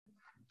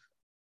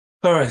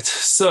All right.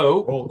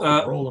 So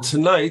Rolling.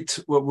 tonight,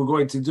 what we're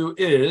going to do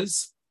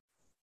is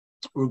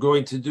we're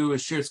going to do a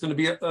share. It's going to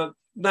be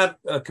not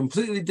a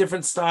completely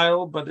different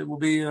style, but it will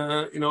be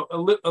a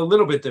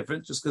little bit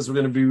different, just because we're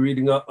going to be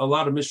reading a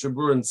lot of Mishnah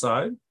Berurah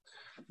inside.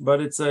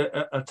 But it's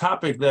a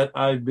topic that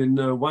I've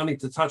been wanting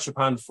to touch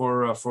upon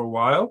for a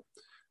while,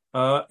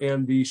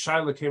 and the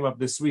Shaila came up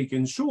this week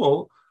in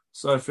Shul,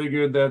 so I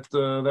figured that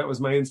that was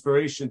my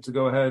inspiration to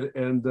go ahead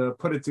and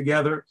put it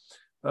together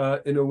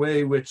in a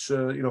way which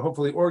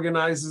hopefully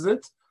organizes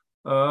it,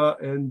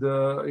 and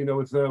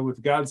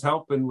with God's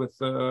help and with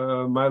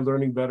my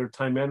learning better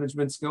time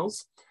management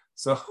skills.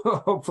 So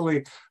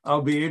hopefully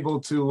I'll be able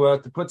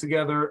to put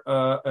together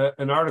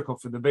an article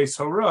for the Beis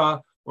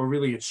Hora, or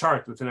really a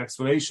chart with an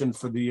explanation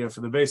for the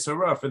Beis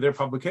Hora for their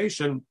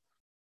publication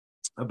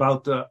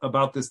about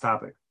this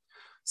topic.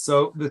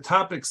 So the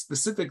topic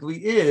specifically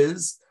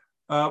is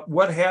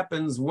what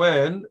happens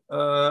when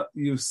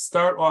you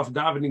start off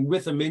davening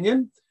with a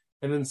minyan,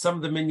 and then some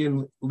of the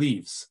minyan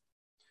leaves.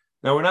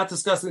 Now, we're not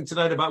discussing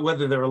tonight about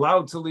whether they're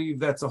allowed to leave.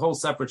 That's a whole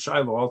separate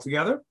shiloh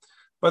altogether.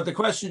 But the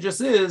question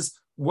just is,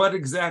 what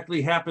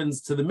exactly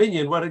happens to the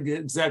minyan? What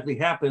exactly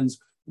happens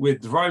with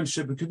Dvarim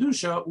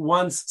Shebekadusha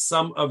once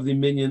some of the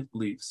minyan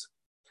leaves?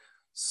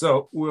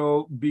 So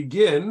we'll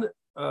begin,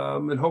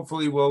 and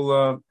hopefully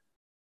we'll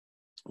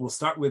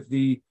start with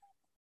the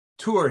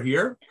tour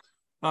here.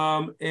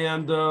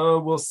 And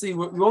we'll see.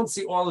 We won't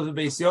see all of the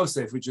Beis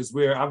Yosef, which is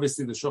where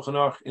obviously the Shulchan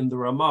Aruch and the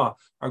Ramah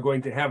are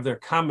going to have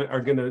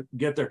are going to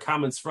get their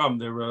comments from,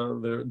 their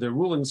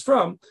rulings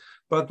from.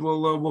 But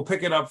we'll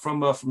pick it up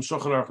from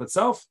Shulchan Aruch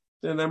itself,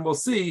 and then we'll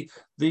see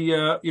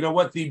the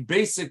what the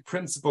basic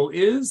principle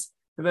is,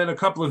 and then a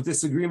couple of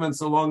disagreements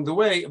along the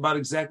way about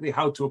exactly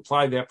how to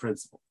apply that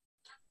principle.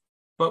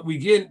 But we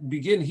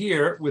begin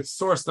here with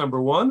source number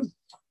one,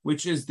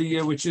 which is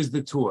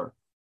the tour.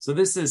 So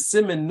this is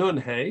Siman Nun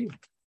Hey.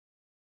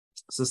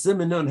 So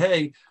Siman Nun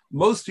Hey,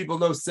 most people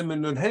know Siman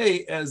Nun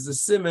Hey as the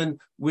Siman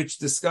which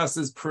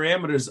discusses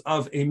parameters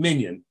of a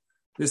minyan.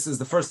 This is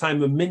the first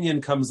time a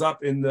minyan comes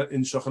up in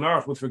Shulchan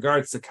Aruch with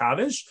regards to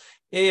Kaddish,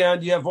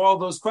 and you have all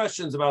those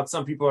questions about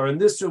some people are in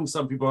this room,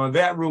 some people are in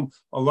that room,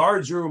 a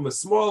larger room, a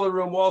smaller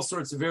room, all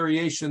sorts of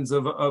variations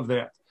of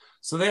that.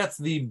 So that's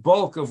the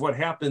bulk of what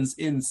happens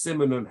in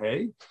Siman Nun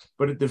Hey.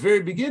 But at the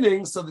very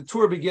beginning, so the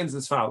tour begins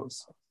as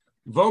follows: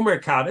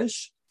 Vomer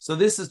Kaddish. So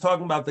this is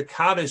talking about the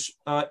Kaddish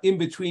in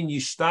between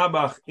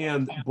Yishtabach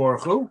and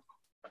Baruch Hu.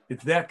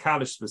 It's that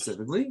Kaddish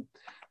specifically.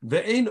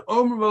 Ve'ein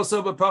omer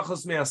moso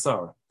b'pachos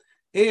me'asara.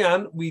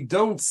 And we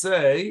don't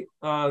say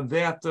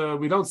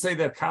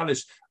that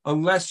Kaddish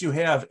unless you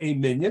have a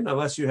minyan,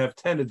 unless you have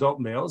 10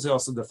 adult males. He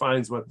also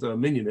defines what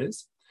minyan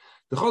is.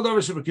 The chol davar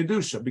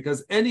shebekadusha,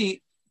 because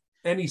any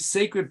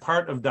sacred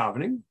part of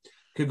davening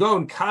could go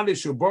in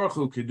Kaddish or Baruch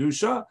Hu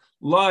Kedusha,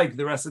 like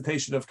the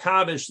recitation of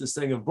Kaddish, the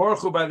saying of Baruch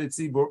Hu by the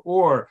Tzibur,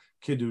 or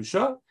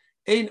Kedusha.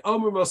 Ein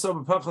omer moso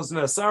b'pachos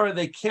me'asara,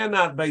 they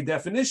cannot, by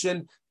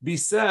definition, be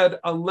said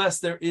unless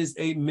there is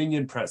a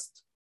minyan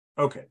present.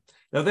 Okay,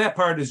 now that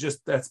part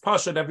that's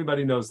Pashut,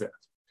 everybody knows that.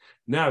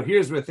 Now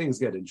here's where things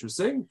get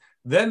interesting.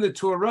 Then the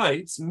Torah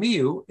writes,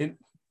 Miu,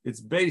 it's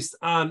based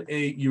on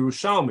a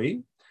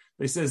Yerushalmi.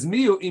 It says,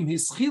 Miu im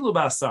hischilu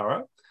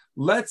b'asara,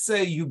 let's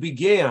say you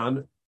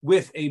began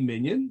with a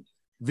minyan,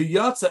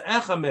 v'yatza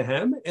echa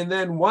mehem, and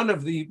then one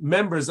of the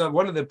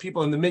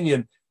people in the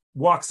minyan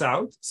walks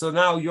out. So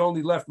now you're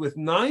only left with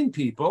 9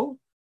 people.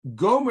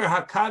 Gomer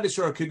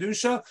HaKaddish or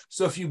Kedusha.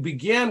 So if you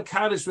began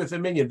Kaddish with a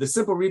minyan, the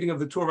simple reading of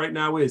the Torah right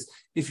now is,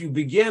 if you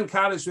began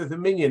Kaddish with a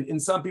minyan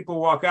and some people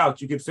walk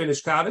out, you could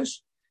finish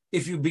Kaddish.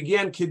 If you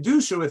began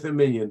Kedusha with a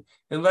minyan,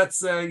 and let's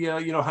say,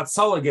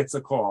 Hatzalah gets a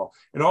call,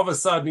 and all of a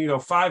sudden,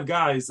 5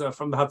 guys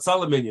from the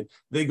Hatzalah minyan,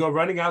 they go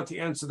running out to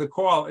answer the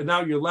call, and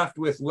now you're left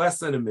with less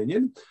than a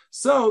minyan.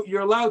 So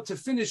you're allowed to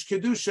finish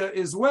Kedusha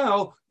as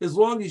well, as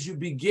long as you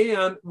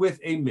began with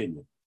a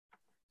minyan.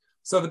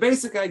 So the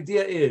basic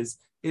idea is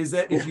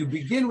that if you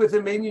begin with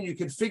a minyan, you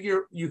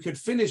could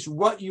finish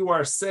what you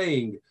are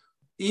saying,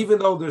 even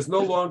though there's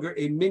no longer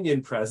a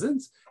minyan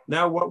present.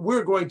 Now, what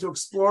we're going to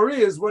explore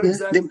is what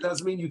exactly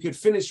does mean you could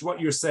finish what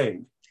you're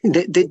saying.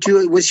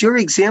 Was your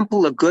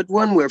example a good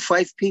one where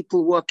 5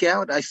 people walk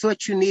out? I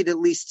thought you need at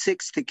least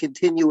 6 to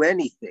continue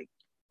anything.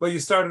 Well, you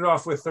started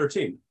off with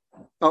 13.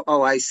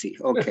 Oh, I see.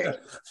 Okay.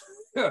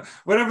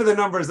 Whatever the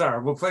numbers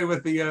are, we'll play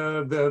with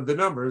the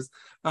numbers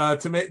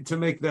to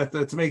make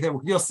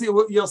that.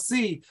 You'll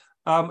see.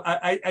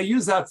 I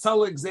use that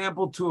Hatzalah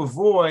example to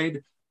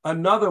avoid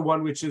another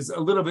one, which is a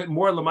little bit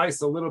more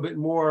lemaisa, a little bit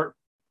more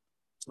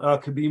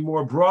could be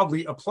more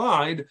broadly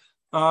applied,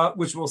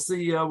 which we'll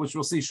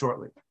see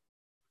shortly.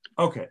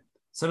 Okay,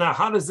 so now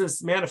how does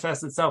this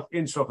manifest itself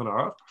in Shulchan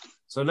Aruch?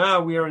 So now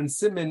we are in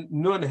Siman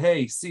Nun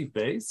Hey Sif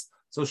Beis.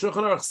 So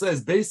Shulchan Aruch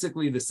says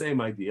basically the same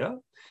idea.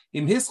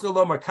 Im hischel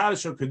lomar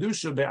Kaddish or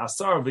Kedusha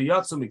be'asar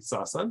v'yatzu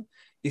miksasan.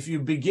 If you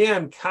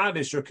began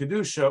Kaddish or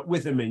Kedusha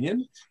with a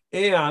minyan,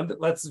 and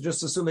let's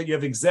just assume that you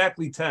have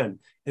exactly 10,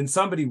 and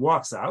somebody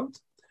walks out,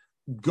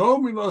 go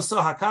mimosa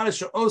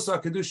HaKaddish or osa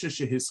Kedusha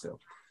shehiskel.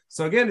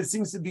 So again, it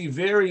seems to be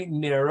very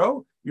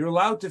narrow. You're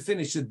allowed to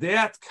finish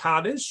that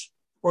Kaddish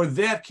or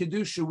that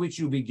Kedusha which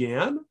you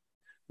began.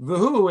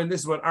 V'hu, and this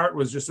is what Art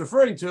was just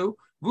referring to,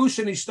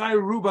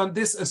 Ruban,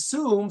 this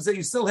assumes that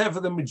you still have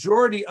the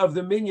majority of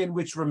the minyan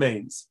which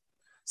remains.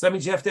 So that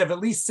means you have to have at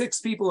least 6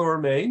 people who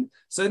remain.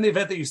 So in the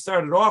event that you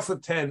started off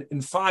with 10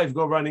 and 5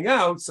 go running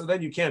out, so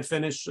then you can't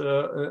finish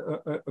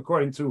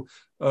according to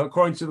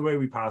the way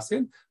we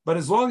paskin. But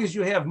as long as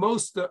you have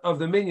most of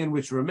the minyan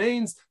which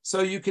remains,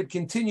 so you could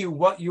continue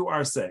what you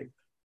are saying.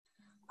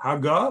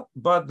 Haga,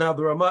 but now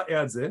the Rama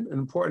adds in an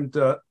important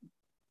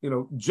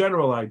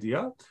general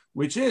idea,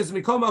 which is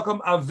Mikol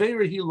Malkom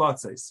Aveira Hi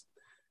Latzes.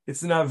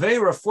 It's an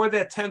Aveira for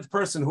that 10th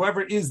person,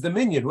 whoever is the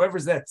minyan,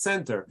 whoever's that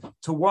center,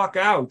 to walk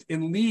out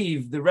and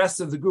leave the rest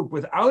of the group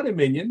without a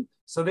minyan.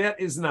 So that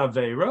is an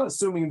Aveira,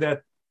 assuming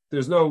that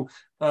there's no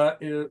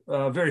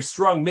very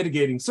strong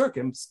mitigating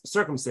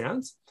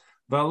circumstance.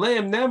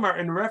 V'aleim Nemar,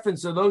 in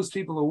reference to those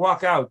people who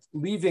walk out,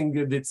 leaving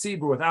the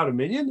tzibur without a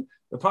minyan,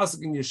 the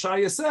pasuk in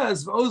Yeshaya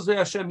says, "V'ozvei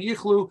Hashem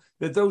yichlu,"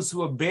 that those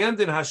who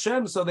abandon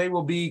Hashem, so they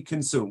will be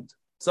consumed.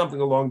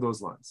 Something along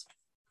those lines.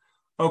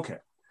 Okay,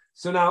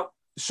 so now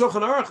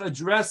Shulchan Aruch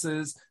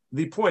addresses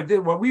the point.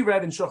 What we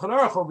read in Shulchan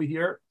Aruch over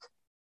here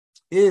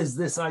is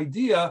this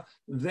idea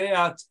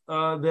that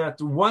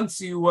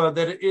once you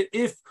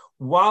if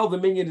while the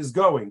minyan is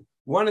going,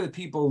 one of the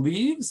people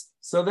leaves,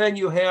 so then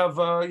you have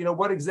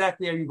what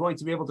exactly are you going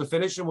to be able to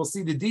finish, and we'll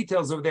see the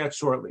details of that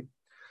shortly.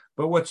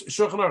 But what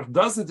Shulchan Aruch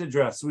doesn't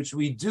address, which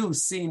we do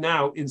see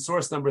now in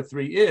source number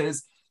 3,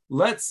 is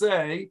let's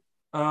say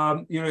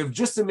if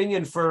just a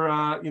minyan for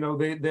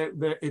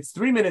it's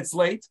 3 minutes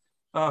late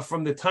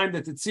from the time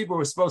that the tzibur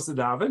was supposed to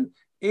daven,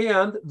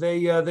 and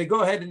they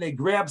go ahead and they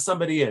grab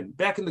somebody in.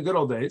 Back in the good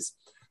old days,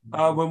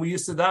 when we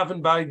used to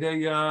daven by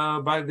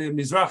the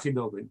Mizrahi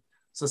building.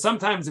 So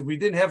sometimes if we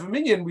didn't have a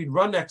minyan, we'd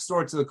run next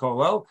door to the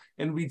kollel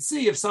and we'd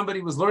see if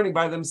somebody was learning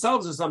by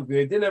themselves or something.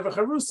 They didn't have a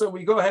charusa.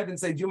 We go ahead and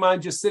say, do you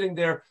mind just sitting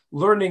there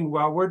learning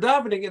while we're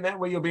davening? And that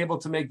way you'll be able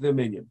to make the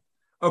minyan.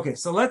 Okay,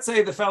 so let's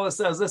say the fella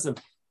says, listen,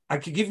 I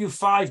could give you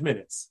 5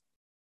 minutes,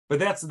 but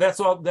that's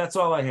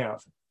all I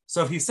have.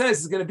 So if he says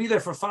he's going to be there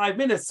for 5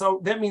 minutes,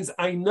 so that means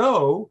I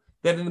know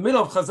that in the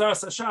middle of Chazar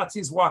Sashatz,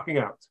 he's walking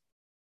out.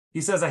 He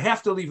says, I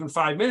have to leave in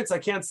 5 minutes. I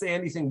can't say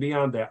anything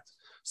beyond that.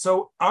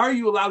 So are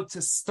you allowed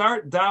to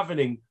start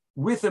davening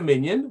with a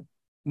minyan,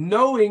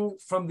 knowing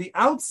from the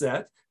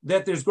outset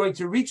that there's going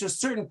to reach a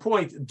certain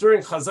point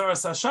during Chazar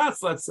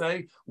Sashatz, let's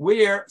say,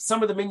 where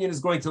some of the minyan is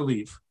going to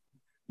leave?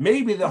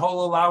 Maybe the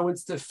whole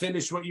allowance to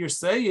finish what you're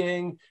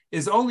saying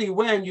is only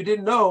when you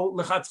didn't know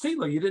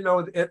lechatchila, you didn't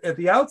know at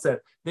the outset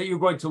that you're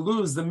going to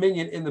lose the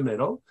minyan in the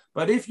middle.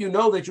 But if you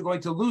know that you're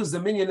going to lose the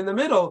minyan in the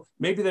middle,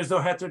 maybe there's no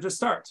heter to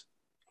start.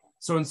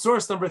 So in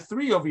source number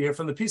 3 over here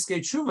from the Piskei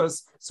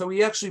Teshuvos, so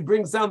he actually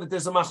brings down that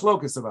there's a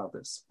machlokus about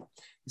this.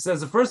 He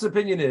says the first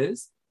opinion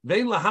is that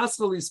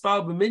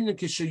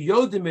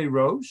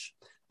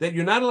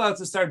you're not allowed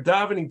to start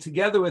davening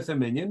together with a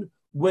minyan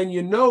when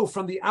you know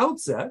from the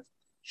outset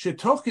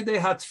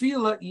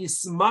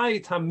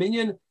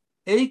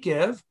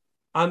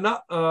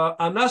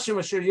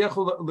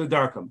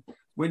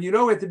when you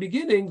know at the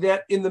beginning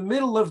that in the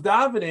middle of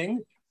davening,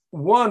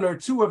 1 or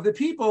 2 of the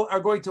people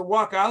are going to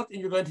walk out and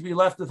you're going to be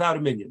left without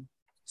a minyan.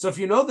 So if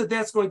you know that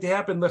that's going to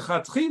happen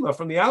lechatchila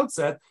from the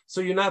outset,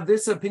 so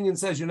this opinion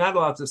says you're not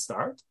allowed to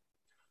start.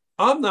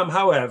 Amnam,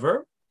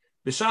 however,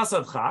 b'shas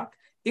adchak,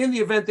 in the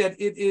event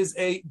that it is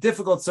a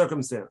difficult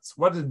circumstance.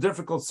 What does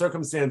difficult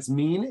circumstance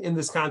mean in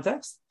this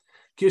context?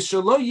 It's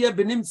not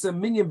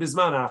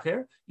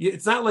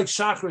like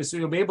Shachris, so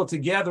you'll be able to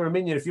gather a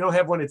minyan. If you don't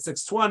have one at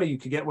 6:20, you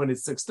could get one at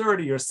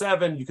 6:30 or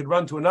 7. You could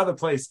run to another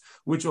place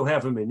which will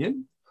have a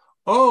minyan.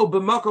 Or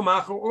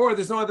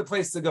there's no other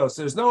place to go.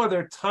 So there's no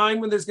other time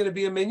when there's going to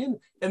be a minyan,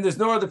 and there's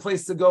no other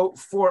place to go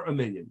for a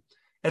minyan.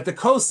 At the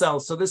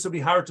Kosel, so this would be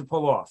hard to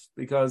pull off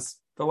because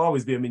there'll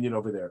always be a minyan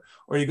over there.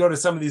 Or you go to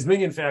some of these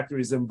minyan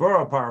factories in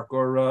Borough Park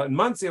or in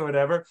Muncie or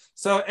whatever.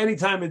 So any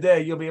time of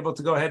day, you'll be able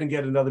to go ahead and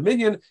get another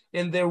minyan,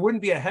 and there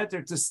wouldn't be a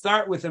heter to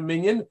start with a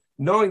minyan,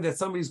 knowing that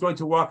somebody's going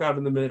to walk out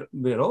in the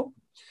middle.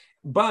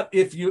 But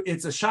if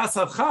it's a shas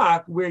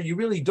hadchak where you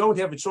really don't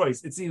have a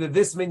choice, it's either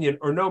this minyan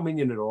or no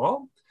minyan at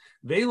all.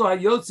 And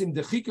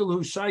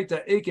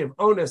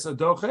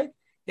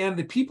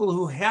the people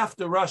who have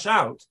to rush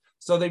out,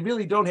 so they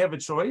really don't have a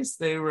choice.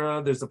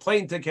 There's a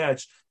plane to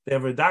catch, they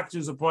have a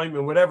doctor's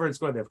appointment, whatever it's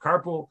going to have,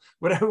 carpool,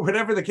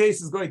 whatever the case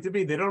is going to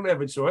be, they don't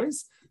have a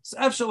choice. So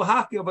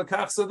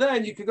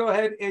then you could go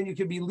ahead and you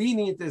could be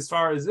lenient as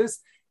far as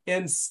this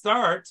and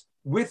start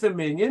with a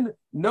minyan,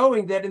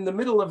 knowing that in the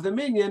middle of the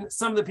minyan,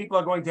 some of the people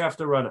are going to have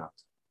to run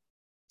out.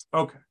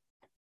 Okay.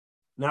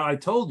 Now I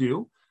told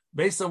you,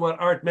 based on what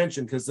Art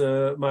mentioned, because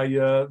the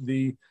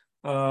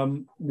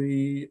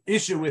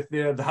issue with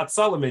the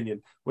Hatzalah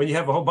minyan, when you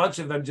have a whole bunch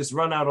of them just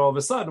run out all of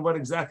a sudden, what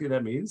exactly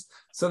that means.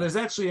 So there's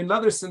actually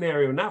another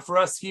scenario, not for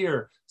us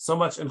here so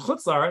much in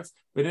Chutz La'aretz,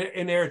 but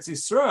in Eretz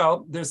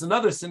Yisrael, there's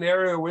another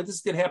scenario where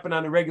this can happen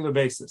on a regular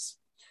basis.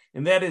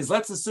 And that is,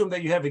 let's assume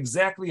that you have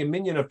exactly a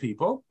minyan of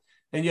people.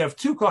 and you have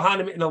 2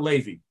 Kohanim and a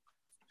Levi.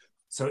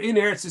 So in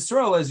Eretz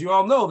Yisrael, as you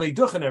all know, they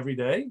duchen every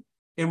day.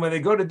 And when they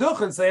go to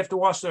duchen, they have to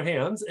wash their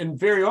hands. And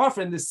very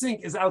often the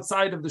sink is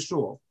outside of the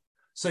shul.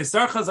 So they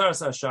start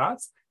Chazaras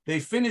Hashatz, they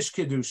finish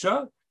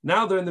Kedusha.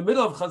 Now they're in the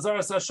middle of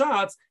Chazaras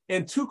Hashatz,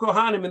 and 2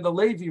 Kohanim and the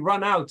Levi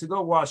run out to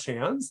go wash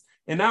hands.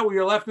 And now what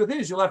you're left with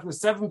is you're left with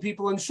 7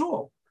 people in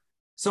shul.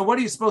 So what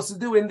are you supposed to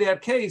do in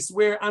that case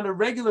where on a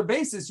regular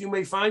basis you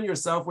may find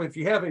yourself where if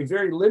you have a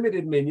very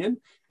limited minyan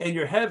and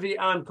you're heavy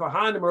on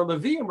Kohanim or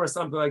Leviim or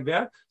something like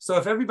that, so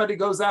if everybody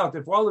goes out,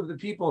 if all of the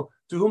people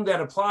to whom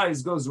that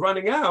applies goes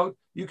running out,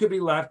 you could be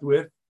left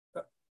with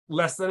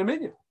less than a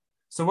minyan.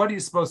 So what are you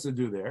supposed to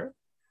do there?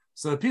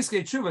 So the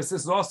Piskei Teshuvos,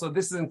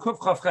 this is in Kuf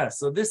Chav Ches,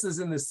 so this is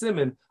in the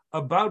Siman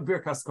about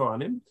Birkas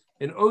Kohanim.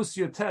 In Os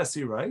Yotes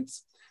he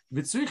writes,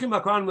 V'tzrichim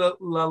HaKohanim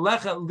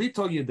lalecha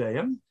litol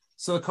yedeim.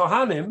 So the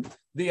Kohanim,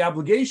 the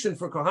obligation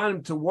for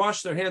Kohanim to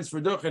wash their hands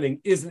for duchening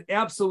is an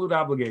absolute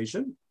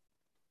obligation,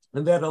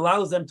 and that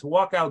allows them to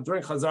walk out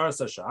during Chazaras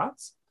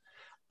Hashatz.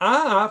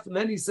 And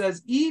then he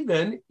says,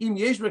 even im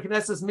yesh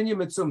b'knesses minyan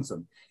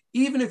mitzumtzum,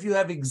 even if you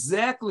have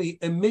exactly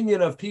a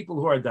minyan of people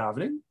who are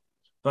davening,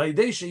 and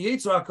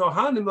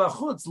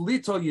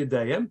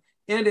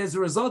as a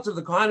result of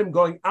the Kohanim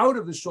going out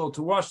of the shul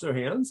to wash their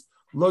hands,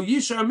 lo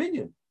yishar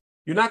minyan,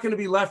 you're not going to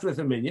be left with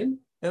a minyan.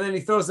 And then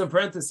he throws in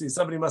parentheses,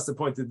 somebody must have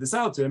pointed this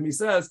out to him. He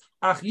says,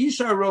 Ach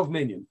Yishar Rov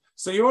Minyan.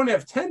 So you only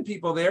have 10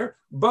 people there,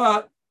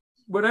 but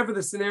whatever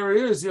the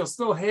scenario is, you'll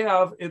still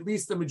have at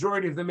least the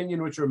majority of the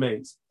minyan which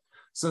remains.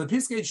 So the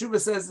Piskei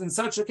Teshuvos says, in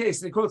such a case,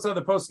 and he quotes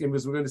other poskim,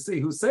 as we're going to see,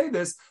 who say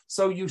this,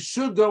 so you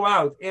should go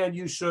out and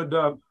you should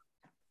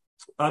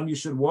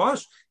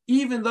wash,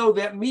 even though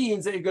that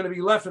means that you're going to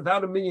be left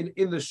without a minyan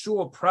in the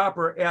shul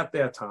proper at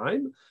that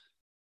time,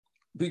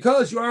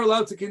 because you are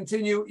allowed to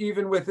continue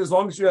even with as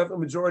long as you have a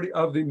majority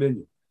of the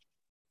minyan.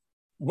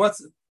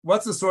 What's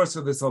the source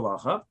of this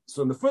halacha?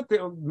 So in the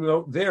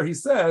footnote there he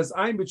says,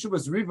 "I'm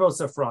b'tshuvas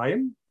Rivos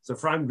Ephraim." It's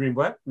Ephraim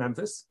Greenblatt,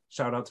 Memphis.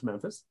 Shout out to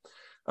Memphis.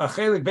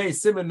 Chelik Beis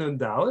Siman Nun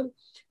Daled,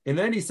 and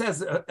then he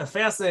says a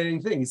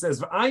fascinating thing. He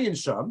says,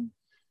 "V'ayin sham."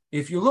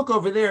 If you look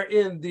over there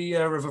in the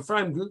Rav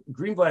Ephraim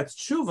Greenblatt's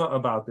tshuva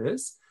about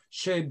this,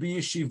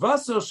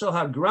 she'biyeshivaso shel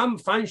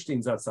haGram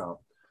Feinstein zatzal.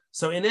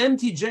 So in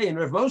MTJ, in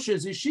Rav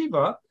Moshe's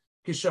yeshiva,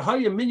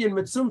 Kishahaya minyan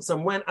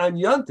mitzumtzam, when on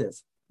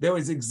Yontif, there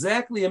was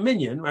exactly a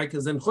minyan, right?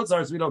 Because in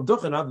Chutzars we don't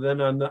duchen other than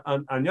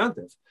on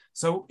Yontif.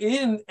 So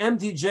in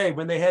MTJ,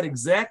 when they had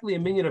exactly a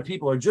minyan of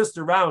people, or just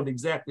around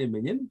exactly a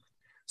minyan,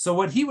 so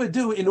what he would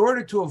do in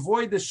order to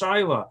avoid the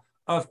shaila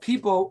of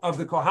people, of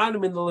the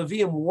Kohanim and the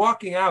Leviim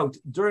walking out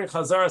during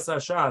Chazaras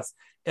Hashatz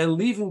and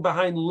leaving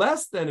behind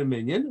less than a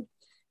minyan,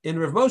 in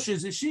Rav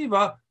Moshe's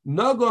yeshiva,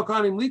 Nago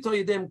Kohanim lito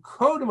yedem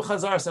kodem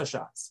Chazaras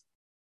Hashatz.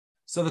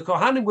 So the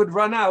Kohanim would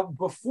run out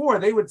before,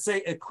 they would say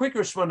a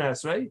quicker Shmoneh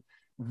Esrei.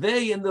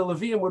 They and the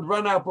Leviim would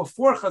run out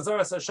before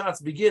Chazaras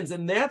Hashatz begins,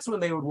 and that's when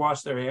they would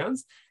wash their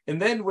hands.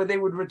 And then when they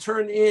would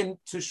return in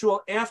to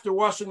shul after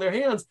washing their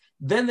hands,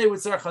 then they would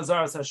start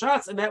Chazaras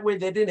Hashatz, and that way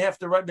they didn't have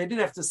to run, they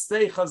didn't have to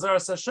stay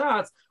Chazaras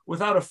Hashatz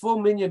without a full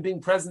minyan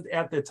being present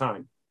at that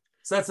time.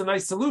 So that's a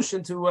nice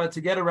solution to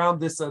get around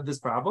this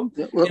problem.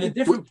 In a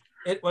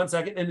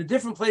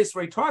different place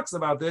where he talks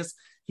about this,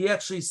 he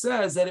actually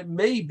says that it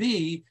may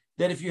be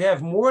that if you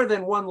have more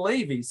than one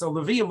Levi, so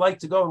Leviim like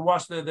to go and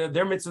wash their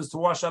mitzvahs to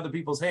wash other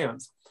people's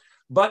hands.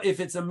 But if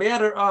it's a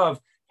matter of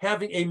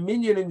having a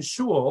minyan in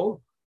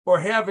shul or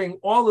having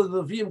all of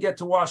the Leviim get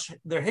to wash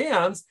their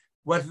hands,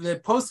 what the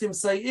poskim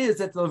say is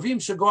that the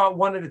Leviim should go out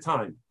one at a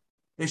time.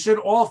 They should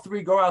all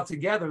three go out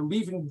together,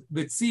 leaving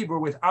the tzibur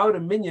without a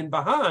minyan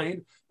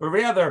behind, but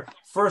rather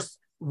first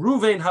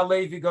Ruvain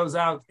HaLevi goes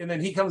out, and then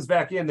he comes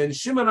back in. Then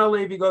Shimon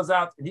HaLevi goes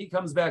out, and he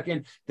comes back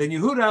in. Then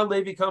Yehuda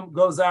HaLevi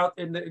goes out,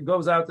 and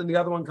the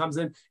other one comes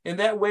in. And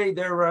that way,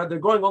 they're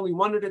going only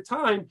one at a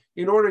time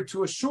in order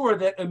to assure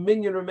that a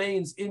minyan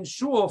remains in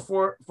shul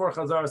for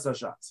Chazaras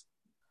Hashatz.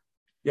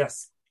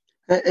 Yes.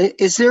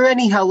 Is there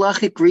any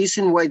halachic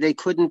reason why they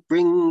couldn't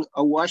bring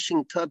a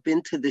washing tub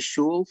into the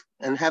shul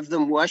and have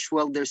them wash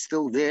while they're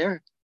still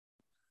there?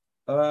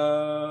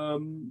 No,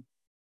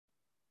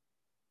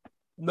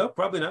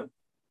 probably not.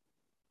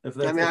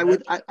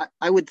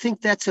 I would think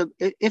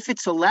if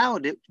it's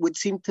allowed, it would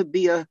seem to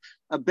be a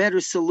better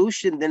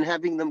solution than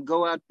having them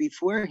go out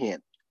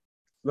beforehand.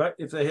 Right.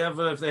 If they have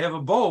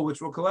a bowl which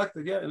will collect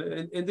it, yeah,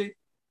 indeed.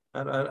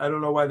 I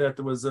don't know why that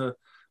was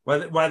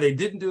why they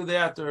didn't do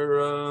that,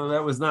 or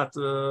that was not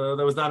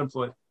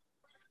employed.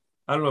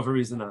 I don't know for a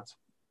reason not.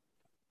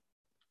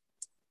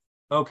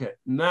 Okay,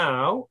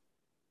 now.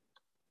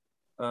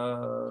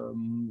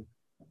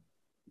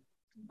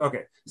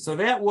 Okay, so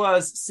that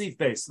was Sif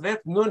Base. So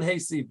that's Nun Hey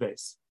Sif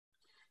Base.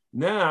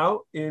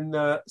 Now in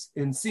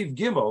Sif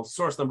Gimel,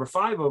 source number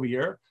 5 over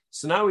here.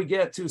 So now we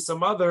get to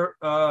some other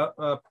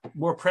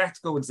more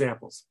practical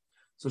examples.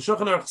 So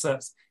Shulchan Aruch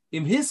says,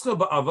 Im Hischa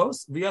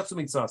ba'avos v'yatzu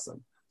mitzasam.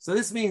 So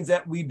this means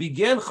that we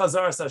began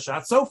Chazaras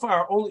Hashatz. So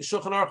far,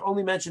 Shulchan Aruch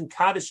only mentioned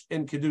Kaddish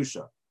and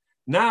Kedusha.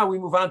 Now we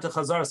move on to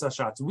Chazaras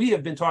Hashatz. We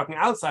have been talking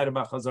outside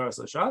about Chazaras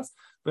Hashatz,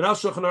 but now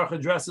Shulchan Aruch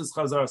addresses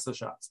Chazaras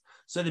Hashatz.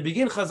 So they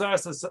begin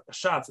Chazaras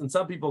Hashatz, and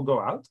some people go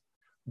out.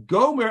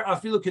 Gomer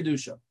afilu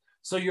kedusha.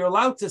 So you're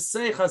allowed to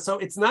say. So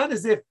it's not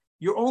as if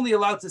you're only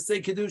allowed to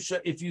say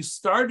kedusha if you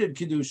started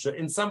kedusha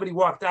and somebody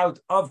walked out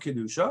of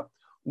kedusha.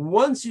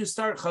 Once you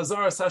start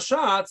Chazaras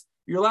Hashatz,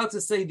 you're allowed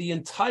to say the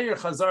entire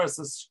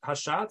Chazaras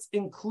Hashatz,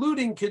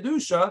 including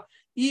kedusha,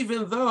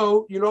 even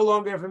though you no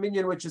longer have a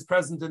minyan which is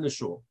present in the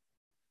shul.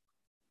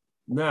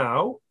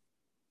 Now,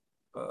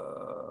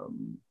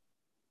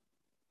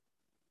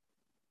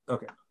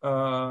 okay.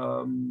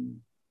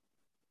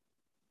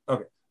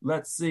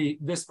 Let's see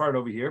this part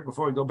over here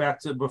before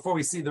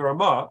we see the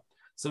Ramah.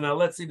 So now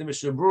let's see the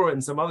Mishnah Berurah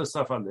and some other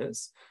stuff on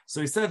this.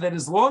 So he said that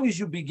as long as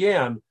you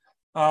began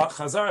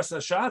Chazaras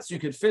Hashatz, you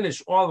could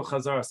finish all of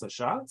Chazaras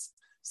Hashatz.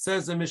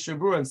 Says the Mishnah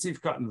Berurah and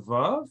Sif Katan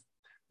Vav.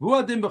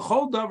 V'uadim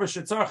b'chol davar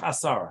shetzarach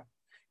asara.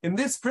 And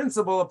this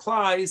principle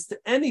applies to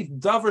any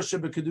davar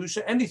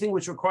shebekedusha, anything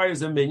which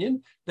requires a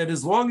minyan, that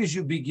as long as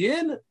you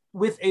begin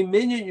with a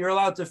minyan, you're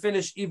allowed to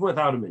finish even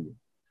without a minyan.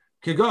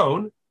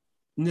 Kegon,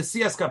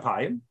 nesias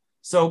kapayim.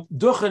 So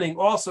duchening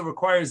also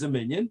requires a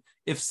minyan.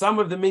 If some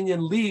of the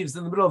minyan leaves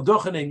in the middle of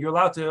duchening, you're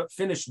allowed to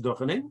finish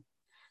duchening.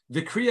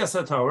 The kriyas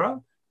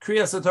haTorah.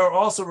 Kriyas HaTorah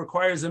also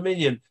requires a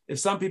minyan. If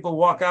some people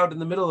walk out in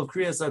the middle of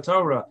Kriyas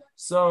HaTorah,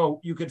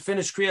 so you could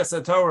finish Kriyas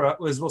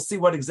HaTorah, as we'll see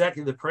what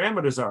exactly the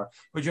parameters are,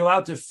 but you're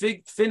allowed to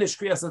finish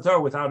Kriyas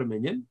HaTorah without a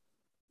minyan.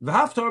 The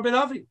Haftorah ben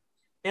Avi.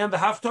 And the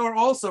Haftorah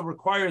also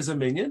requires a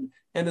minyan,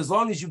 and as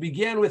long as you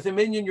began with a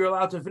minyan, you're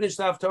allowed to finish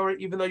the Haftorah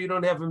even though you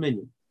don't have a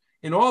minyan.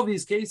 In all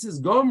these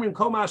cases, Gomrin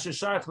Koma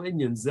Sheshayach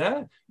L'Inyan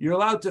Zeh, you're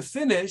allowed to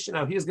finish,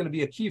 now here's going to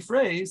be a key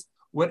phrase,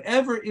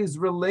 whatever is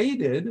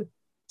related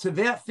to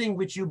that thing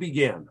which you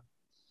began.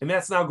 And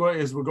that's now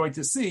going, as we're going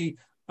to see,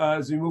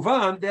 as we move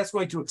on, that's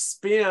going to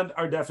expand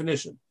our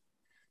definition.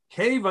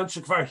 As long as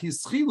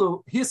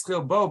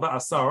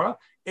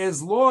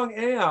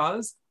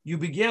you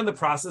began the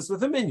process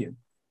with a minyan.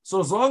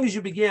 So as long as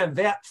you began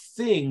that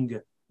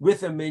thing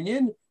with a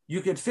minyan,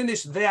 you could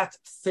finish that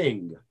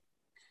thing.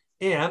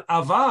 And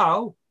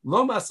aval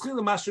lo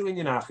maschil mashu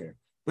inyan acher.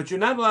 But you're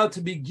not allowed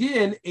to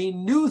begin a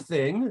new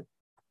thing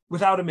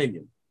without a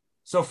minyan.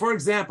 So, for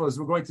example, as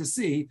we're going to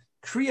see,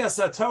 Kriyas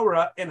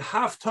HaTorah and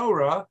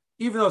Haftorah,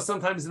 even though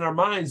sometimes in our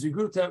minds we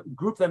group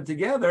them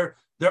together,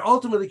 they're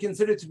ultimately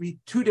considered to be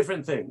two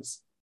different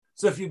things.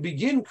 So if you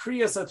begin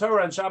Kriyas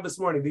HaTorah on Shabbos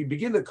morning, you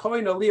begin the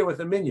Kohen Aliyah with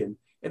a minyan,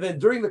 and then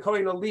during the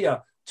Kohen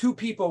Aliyah, two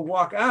people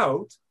walk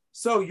out,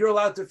 so you're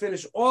allowed to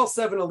finish all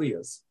 7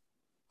 Aliyahs.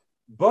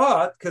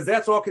 But, because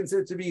that's all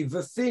considered to be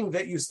the thing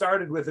that you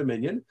started with a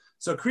minyan,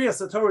 so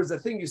Kriyas HaTorah is the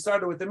thing you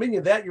started with a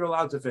minyan, that you're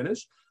allowed to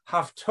finish.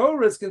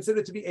 Haftorah is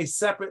considered to be a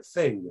separate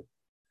thing.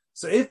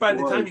 So if by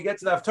the time you get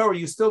to the Haftorah,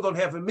 you still don't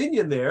have a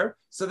minyan there,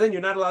 so then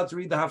you're not allowed to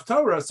read the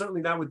Haftorah,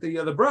 certainly not with the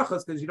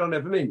brachas, because you don't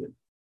have a minyan.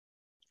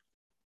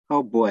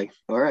 Oh boy.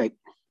 All right.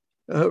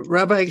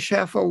 Rabbi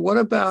Schaffer, what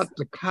about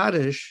the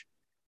Kaddish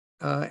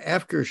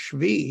after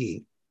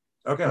Shvi'i?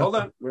 Okay, hold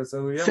on. We're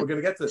going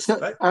to get to this.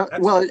 Right?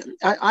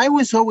 I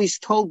was always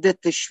told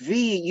that the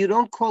Shvi'i, you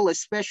don't call a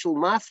special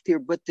maftir,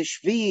 but the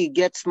Shvi'i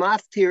gets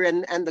maftir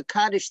and the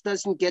Kaddish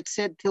doesn't get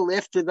said till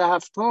after the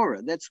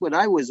Haftorah. That's what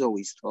I was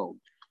always told.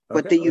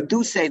 But you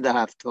do say the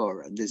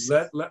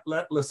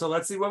Haftorah. So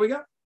let's see what we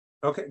got.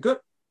 Okay, good.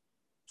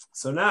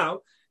 So now,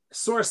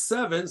 source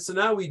 7, so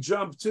now we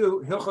jump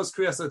to Hilchos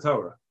Kriyas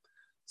HaTorah.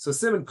 So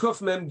Simon Kuf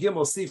Mem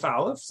Gimel Sif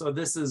Aleph. So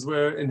this is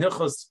where in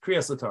Hilchos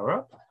Kriyas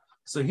HaTorah.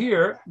 So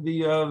here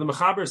the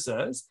Mechaber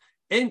says,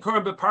 Ein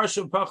Koren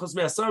beParsha Pachos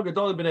Me'asar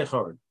Gedol B'nei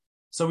Chorin.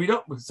 So we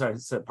don't. Sorry,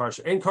 it said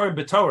Parsha. Ein Koren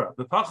beTorah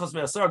bePachos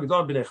Me'asar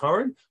Gedol B'nei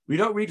Chorin. We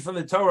don't read from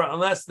the Torah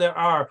unless there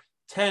are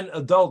 10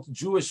 adult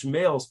Jewish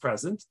males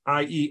present,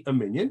 i.e., a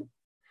minyan.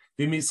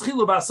 And in the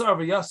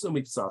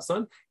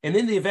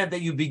event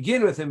that you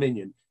begin with a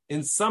minyan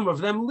and some of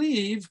them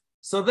leave,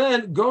 so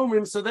then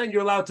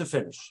you're allowed to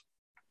finish.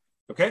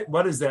 Okay,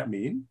 what does that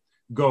mean?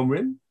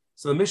 Gomrim.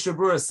 So the Mishnah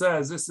Berurah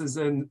says, this is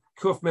in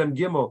Kuf Mem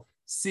Gimel,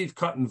 Sif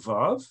Katan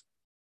Vav.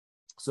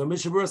 So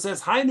Mishnah Berurah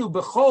says, Hainu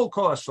b'chol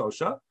kol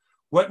hashlosha.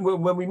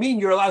 When we mean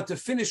you're allowed to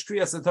finish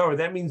Kriyas HaTorah,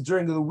 that means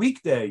during the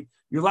weekday,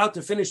 you're allowed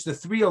to finish the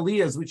 3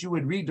 aliyahs which you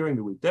would read during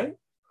the weekday.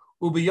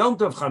 Ubi Yom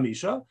Tov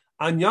Chamisha.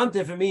 On Yom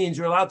Tov, it means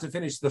you're allowed to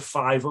finish the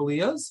 5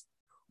 aliyahs.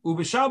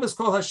 Ubi Shabbos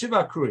Kol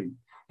HaShiva Kruim.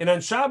 And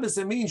on Shabbos,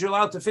 it means you're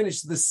allowed to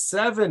finish the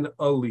 7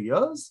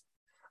 aliyahs.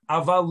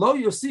 Aval lo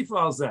yosifu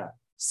al zeh.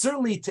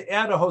 Certainly to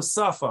add a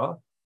hosafa,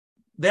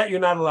 that you're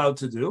not allowed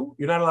to do.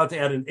 You're not allowed to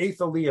add an 8th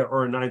aliyah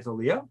or a 9th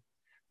aliyah.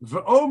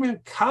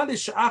 V'omin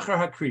Kaddish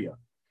achar hakriya.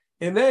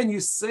 And then you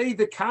say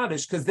the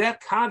Kaddish, because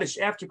that Kaddish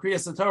after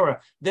Kriyas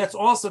HaTorah, that's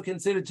also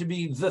considered to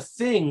be the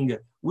thing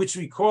which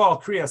we call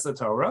Kriyas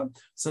HaTorah.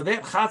 So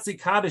that Chatzi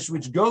Kaddish,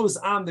 which goes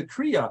on the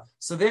Kriya,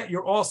 so that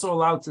you're also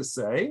allowed to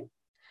say,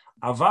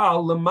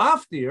 Aval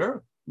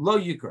lemaftir lo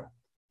yikra.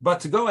 But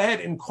to go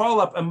ahead and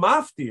call up a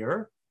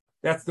maftir,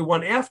 that's the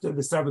one after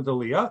the 7th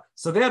aliyah,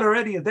 so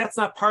that's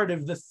not part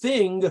of the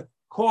thing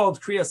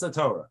called Kriyas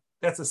HaTorah.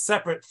 That's a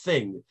separate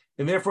thing.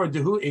 And therefore,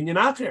 Dehu Inyan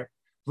Acher.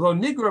 V'lo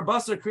Nigra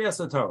Basar Kriyas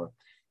Torah.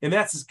 And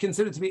that's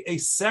considered to be a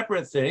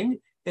separate thing,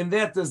 and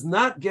that does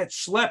not get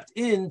schlepped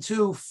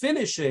into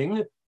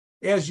finishing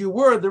as you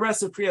were the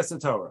rest of Kriyas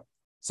Torah.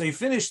 So you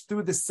finish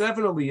through the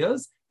 7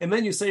 aliyahs, and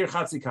then you say your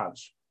Chatzi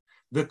Kaddish.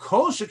 The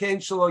Kol Shekain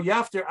Shelo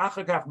Yafter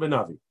Achakach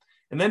Benavi.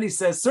 And then he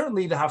says,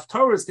 certainly the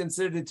Haftorah is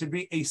considered to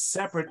be a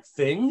separate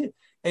thing,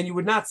 and you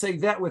would not say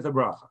that with a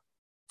bracha.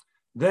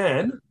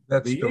 Then,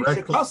 that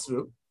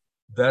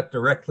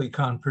directly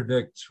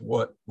contradicts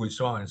what we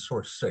saw in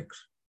source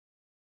 6.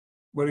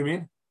 What do you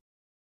mean?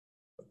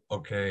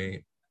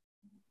 Okay.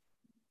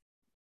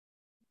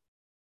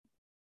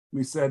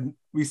 We said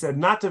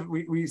not to.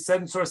 We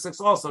said in source 6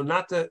 also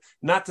not to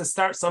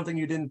start something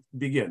you didn't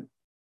begin.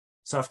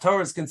 So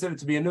Haftorah is considered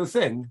to be a new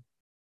thing.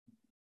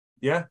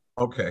 Yeah.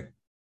 Okay.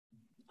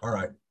 All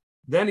right.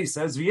 Then he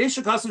says,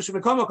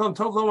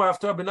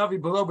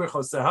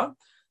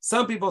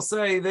 some people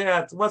say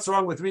that what's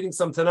wrong with reading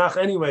some Tanakh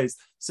anyways?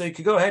 So you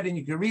could go ahead and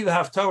you can read the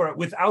Haftorah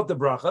without the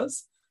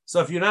brachas. So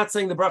if you're not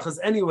saying the brachas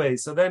anyway,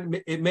 so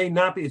then it may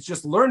not be, it's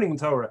just learning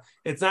Torah.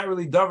 It's not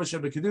really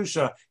Davasha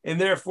B'Kedusha, and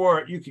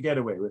therefore you could get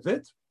away with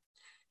it.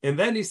 And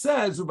then he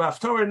says,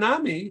 Ubaftorah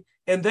Nami,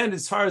 and then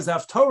as far as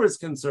Haftorah is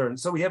concerned,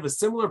 so we have a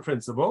similar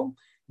principle.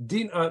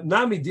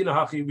 Nami Dina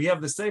Hachi, we have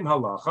the same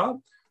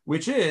halacha,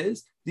 which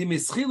is Dim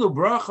Hischilu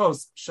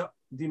Brachos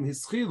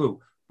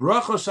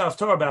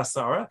Haftorah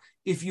Basara.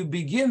 If you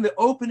begin the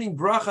opening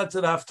bracha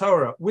to the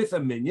Haftorah with a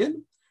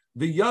minyan,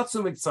 the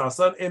Yatsu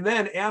Miksasan, and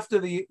then after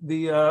the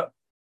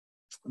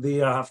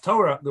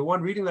Haftorah, the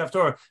one reading the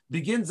Haftorah,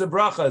 begins the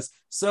brachas.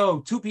 So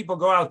 2 people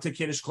go out to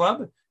Kiddush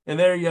Club, and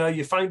there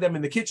you find them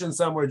in the kitchen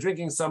somewhere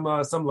drinking some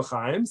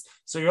l'chaims.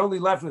 So you're only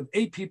left with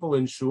 8 people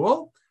in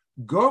shul.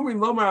 So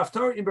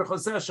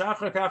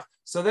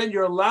then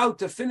you're allowed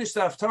to finish the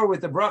Haftorah with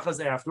the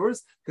brachas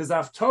afterwards, because the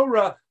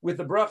Haftorah with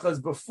the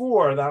brachas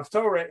before, the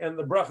Haftorah and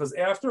the brachas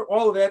after,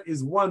 all of that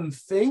is one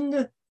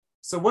thing.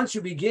 So once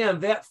you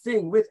began that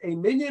thing with a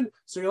minyan,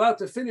 so you're allowed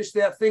to finish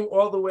that thing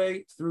all the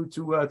way through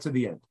to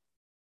the end.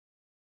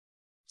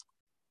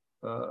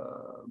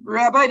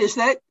 Rabbi, does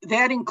that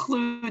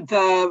include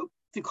the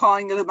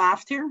calling of the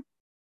maftir?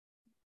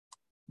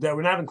 That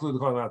would not include the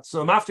calling out.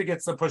 So maftir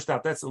gets pushed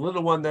out. That's a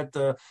little one that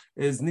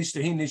is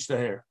nishtahin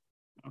nishtaher.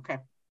 Okay.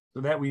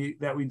 So that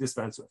we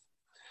dispense with.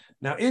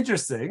 Now,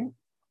 interesting.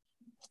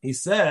 He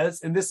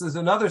says, and this is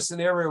another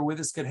scenario where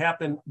this could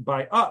happen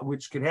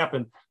which could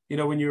happen,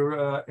 when you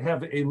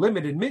have a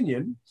limited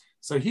minyan.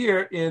 So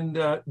here in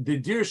the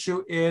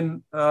Dirshu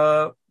in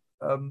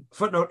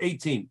footnote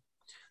 18.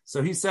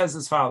 So he says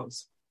as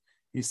follows.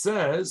 He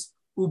says,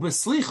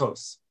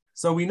 Ubeslichos.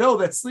 So we know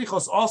that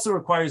slichos also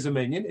requires a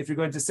minyan. If you're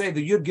going to say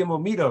the Yud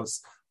Gimel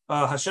Midos,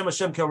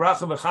 Hashem Kel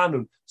Rachem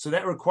V'Chanun, so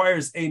that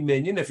requires a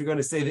minyan. If you're going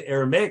to say the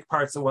Aramaic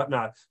parts and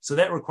whatnot, so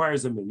that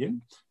requires a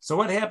minyan. So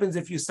what happens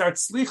if you start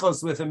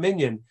slichos with a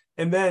minyan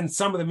and then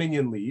some of the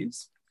minyan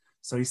leaves?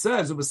 So he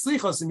says, so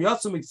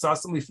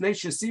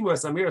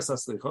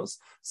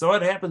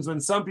what happens when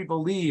some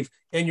people leave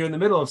and you're in the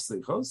middle of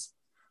slichos?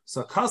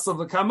 So Kasav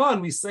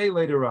L'Kaman, we say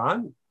later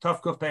on,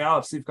 Taf Kuf Pei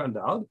Aleph Siv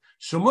Kandal,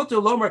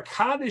 Shemuter Lomer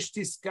Kaddish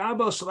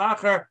Tiskabel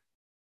Shlachar,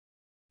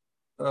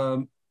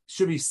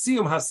 should be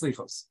Siyum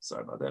HaSlichos.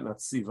 Sorry about that, not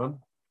Sivan.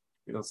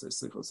 We don't say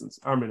Slichos, since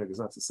Arminig is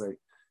not to say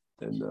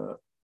then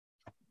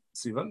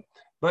Sivan.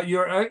 But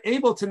you're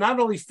able to not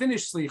only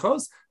finish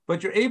Slichos,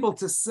 but you're able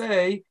to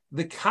say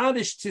the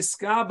Kaddish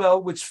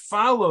Tiskabel, which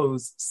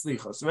follows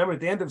Slichos. Remember, at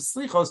the end of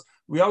Slichos,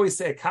 we always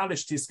say a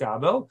Kaddish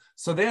Tiskabel.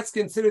 So that's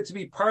considered to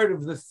be part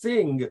of the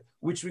thing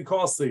which we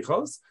call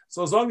Slichos.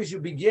 So as long as you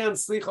began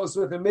Slichos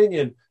with a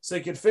minyan, so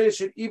you can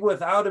finish it even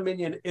without a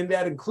minyan, and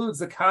that includes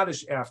the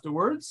Kaddish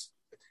afterwards.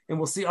 And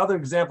we'll see other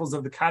examples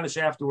of the Kaddish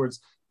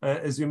afterwards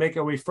as we make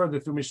our way further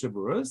through Mishnah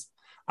Berurah.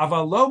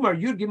 Avalomar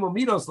Yud Gimel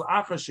Midos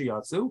La'achar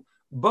Sheyatzu.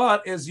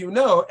 But as you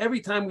know,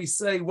 every time we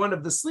say one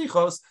of the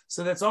slichos,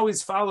 so that's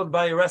always followed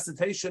by a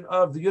recitation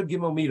of the Yud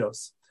Gimel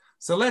Midos.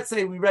 So let's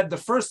say we read the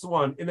first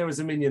one and there was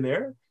a minyan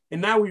there,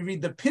 and now we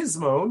read the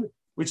Pismon,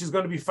 which is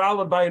going to be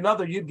followed by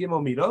another Yud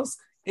Gimel Midos,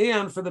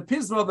 and for the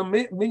Pismon, the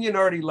minyan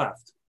already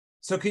left.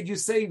 So could you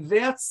say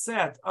that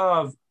set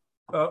of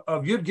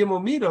Yud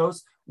Gimel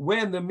Midos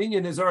when the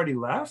minyan has already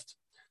left?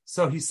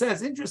 So he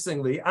says,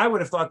 interestingly, I would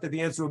have thought that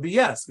the answer would be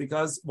yes,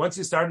 because once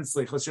you started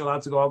slichos, you're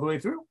allowed to go all the way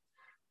through.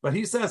 But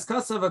he says,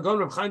 Kasav Agon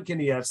Reb Chaim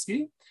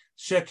Kanievsky,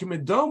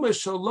 Shekimedoma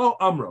Shalo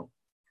Amro.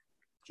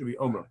 Should be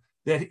Omro.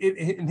 That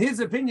in his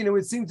opinion, it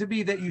would seem to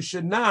be that you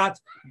should not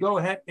go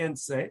ahead and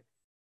say,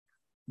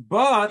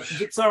 but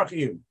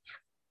Vitzarach.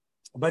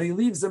 But he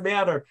leaves the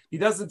matter. He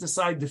doesn't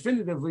decide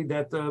definitively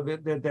that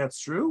that's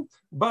true.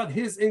 But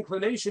his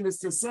inclination is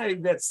to say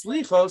that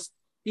Slichos,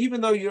 even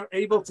though you're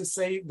able to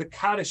say the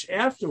Kaddish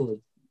afterward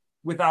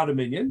without a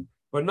minyan,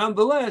 but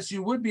nonetheless,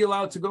 you would be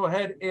allowed to go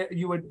ahead.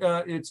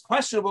 It's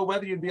questionable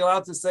whether you'd be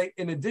allowed to say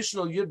an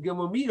additional Yud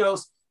Gimel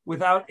Midos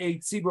without a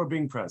tzibur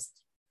being present.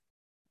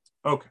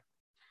 Okay,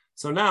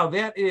 so now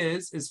that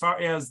is as far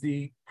as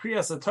the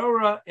Kriyas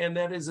Torah, and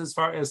that is as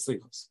far as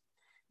Slichos.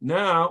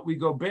 Now we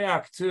go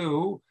back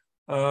to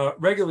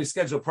regularly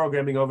scheduled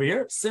programming over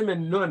here.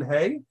 Siman Nun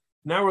Hey.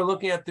 Now we're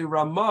looking at the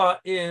Ramah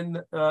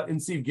in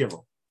Siv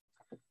Gimel.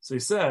 So he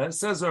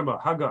says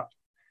Ramah, Hagar.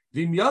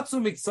 So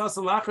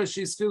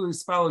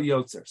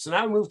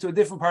now we move to a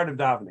different part of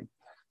davening.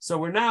 So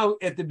we're now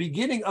at the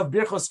beginning of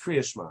Birchos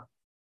Kriya Shema.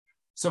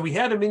 So we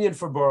had a minyan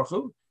for Baruch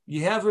Hu.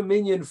 You have a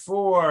minyan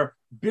for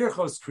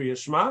Birchos Kriya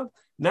Shema.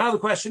 Now the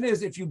question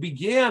is, if you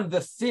began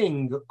the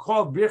thing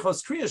called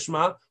Birchos Kriya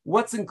Shema,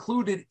 what's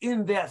included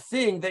in that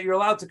thing that you're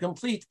allowed to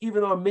complete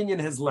even though a minyan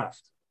has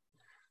left?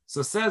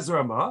 So says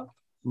Ramah,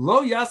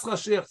 Lo Yascha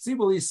Sheikh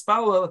Tzibul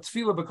Yispal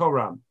Tefillah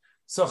B'Koram.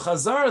 So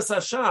Chazaras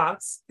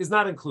Hashatz is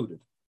not included.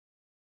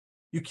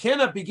 You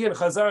cannot begin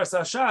Chazaras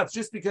Hashatz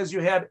just because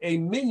you had a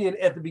minyan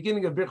at the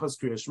beginning of Birchos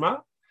Kriya Shema,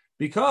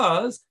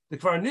 because the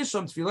Kvar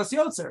Nisham Tfilas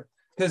Yotzer.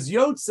 Because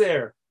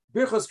Yotzer,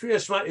 Birchos Kriya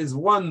Shema is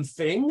one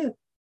thing,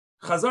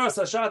 Chazaras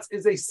Hashatz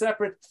is a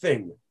separate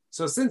thing.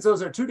 So since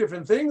those are two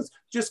different things,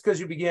 just because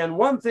you began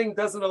one thing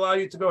doesn't allow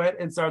you to go ahead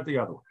and start the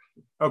other one.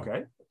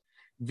 Okay.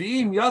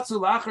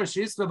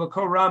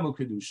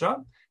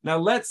 Now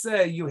let's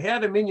say you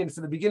had a minyan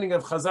for the beginning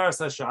of Chazaras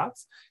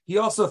Hashatz. He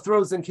also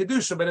throws in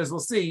Kedusha, but as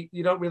we'll see,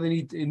 you don't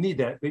really need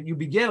that. But you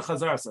began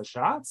Chazaras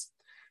Hashatz.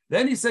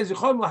 Then he says,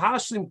 Yichom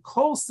lahashlim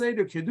kol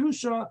seder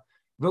Kedusha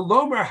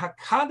v'lomer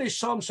hakadosh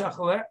shalom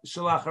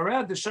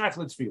shalachareh d'shayach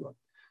l'tefillah.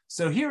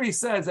 So here he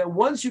says that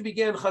once you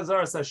began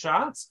Chazaras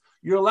Hashatz,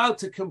 you're allowed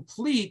to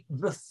complete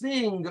the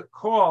thing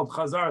called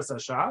Chazaras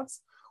Hashatz.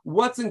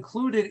 What's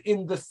included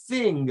in the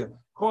thing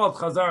called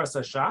Chazaras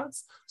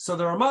Hashatz? So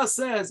the Ramah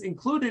says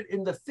included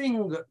in the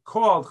thing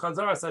called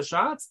Chazaras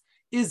Hashatz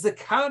is the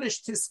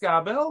Kaddish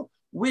Tiskabel,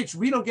 which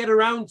we don't get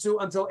around to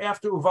until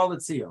after Uval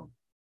Etzion.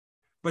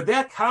 But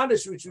that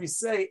Kaddish, which we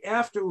say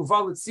after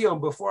Uval Etzion,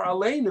 before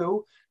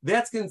Aleinu,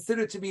 that's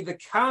considered to be the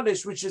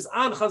Kaddish which is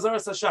on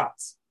Chazaras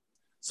Hashatz.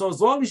 So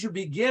as long as you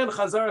began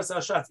Chazaras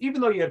Hashatz,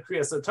 even though you had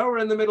Kriyas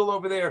HaTorah in the middle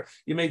over there,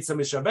 you made some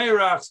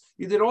Mishabeirachs,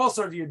 you did all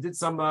sorts, you did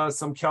some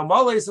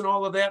Kelmales and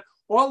all of that,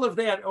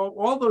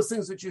 all those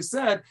things that you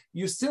said,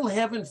 you still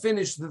haven't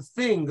finished the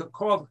thing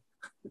called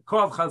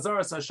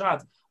Chazaras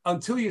Hashatz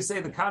until you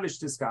say the Kaddish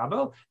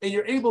Tiskabel, and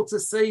you're able to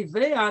say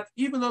that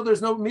even though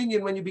there's no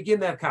minyan when you begin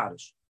that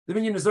Kaddish. The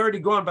minyan is already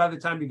gone by the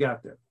time you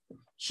got there.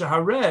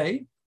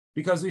 Shaharei,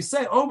 because we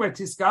say Omer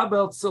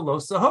Tiskabel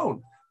Tzelo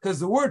Sahon. Because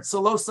the word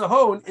Tzelo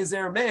Sahon is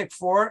Aramaic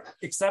for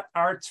except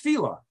our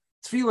tefillah.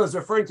 Tefillah is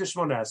referring to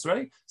Shmoneh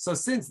Esrei. So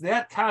since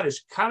that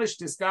Kaddish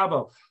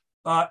Tiskabel,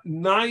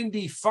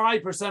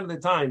 95% of the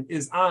time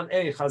is on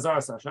a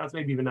Chazaras Hashatz,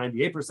 maybe even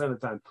 98% of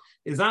the time,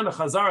 is on a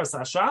Chazaras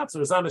Hashatz,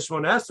 or is on a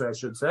Shmoneh Esrei, I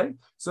should say.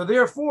 So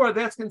therefore,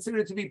 that's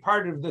considered to be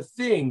part of the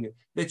thing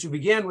that you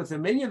began with a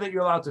minyan that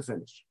you're allowed to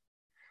finish.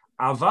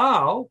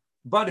 Aval,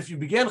 but if you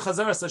began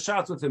Chazaras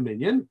Hashatz with a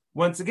minyan,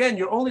 once again,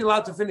 you're only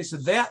allowed to finish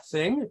that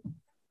thing,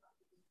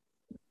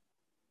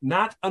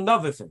 not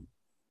another thing.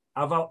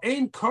 Aval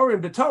ein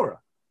korim b'Torah,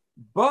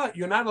 but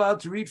you're not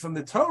allowed to read from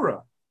the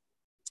Torah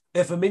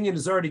if a minyan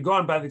is already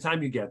gone by the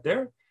time you get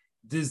there.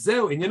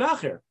 Dizeu in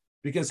Yenacher,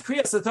 because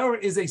Kriyas HaTorah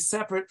is a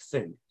separate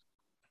thing.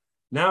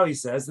 Now he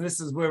says, and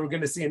this is where we're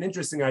going to see an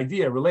interesting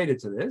idea related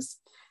to this.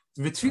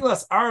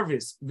 V'tfilas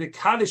arvis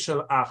v'kadish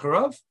al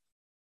acharav,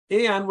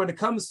 and when it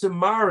comes to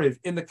Mariv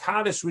in the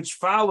Kaddish which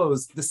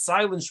follows the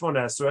silent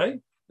Shmoneh Esrei.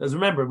 As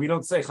remember, we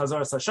don't say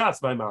Chazaras Hashatz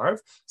by Mariv.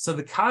 So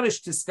the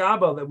Kaddish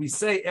Tiskabel that we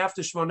say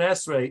after Shmoneh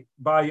Esrei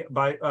by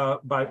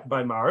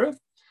Mariv,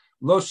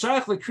 Lo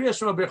Shaykh LeKriya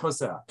Shema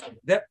Birchoseh.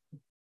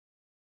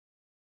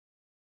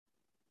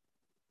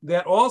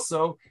 That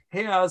also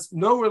has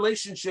no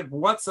relationship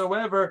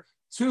whatsoever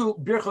to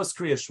Birchos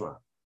Kriya Shema.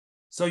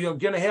 So we're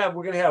going to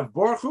have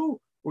Baruch Hu,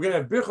 we're going to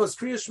have Birchos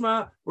Kriya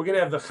Shema, we're going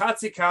to have the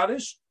Chatzi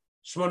Kaddish,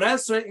 Shmoneh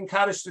Esrei, and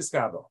Kaddish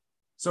Tiskabel.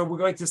 So we're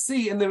going to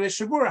see in the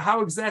Mishabura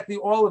how exactly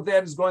all of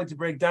that is going to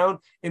break down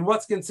in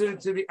what's considered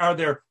to be,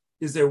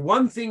 is there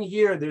one thing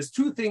here, there's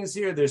two things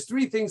here, there's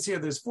three things here,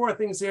 there's four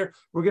things here.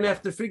 We're going to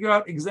have to figure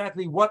out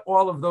exactly what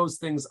all of those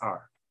things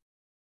are.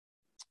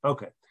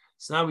 Okay,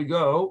 so now we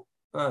go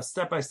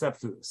step by step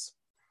through this.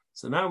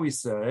 So now we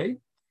say,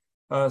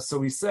 so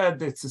we said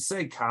that to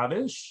say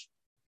Kaddish,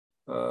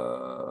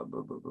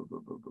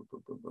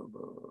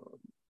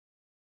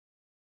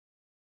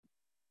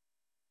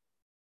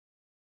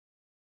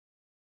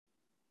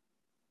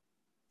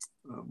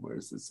 where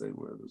does it say?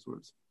 Where are those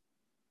words?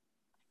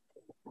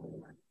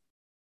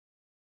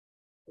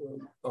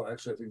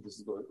 Actually, I think this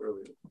is going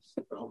earlier.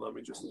 Hold on, let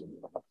me just.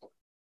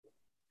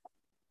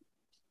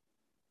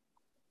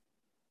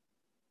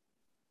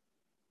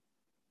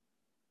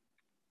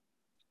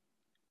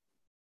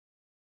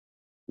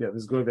 Yeah,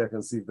 this is going back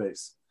on Steve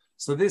base.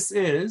 So this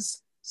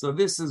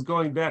is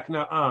going back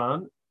now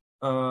on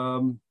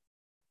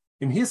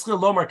in Hiskra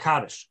Lomar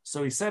Kaddish.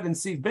 So he said in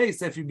Steve base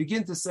that if you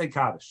begin to say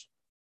Kaddish.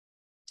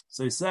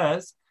 So he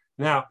says,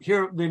 now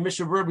here the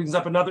Mishnah Berurah brings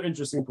up another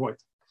interesting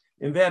point,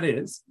 and that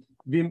is,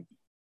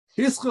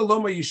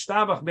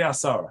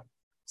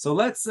 so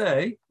let's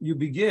say you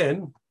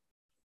begin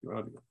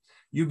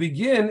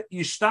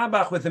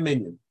Yishtabach with a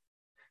minyan.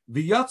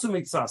 V'yatzu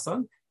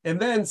miksasan, and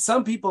then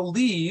some people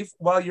leave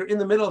while you're in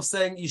the middle of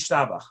saying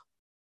Yishtabach.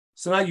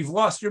 So now you've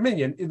lost your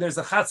minyan. And there's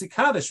a Chatzi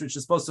Kaddish which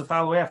is supposed to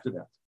follow after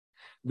that.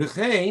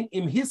 V'chein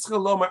im hischa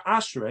lomar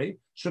ashrei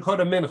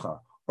shekoda mincha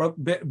or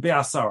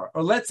be'asara.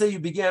 Or let's say you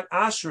began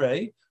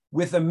ashrei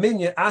with a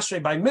minyan,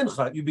 ashrei by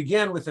mincha. You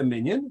began with a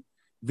minyan,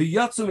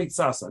 v'yatzu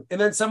miksasan, and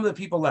then some of the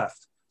people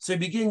left. So you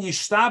begin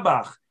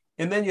Yishtabach,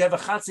 and then you have a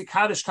Chatzi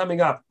Kaddish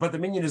coming up, but the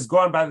minyan is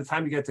gone by the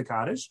time you get to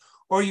Kaddish.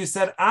 Or you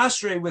said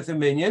Ashrei with a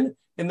minyan,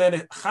 and then a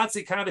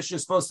Chatzi Kaddish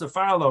is supposed to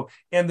follow,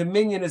 and the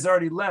minyan is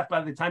already left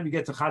by the time you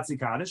get to Chatzi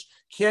Kaddish.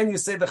 Can you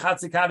say the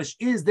Chatzi Kaddish,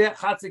 is that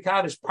Chatzi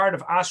Kaddish part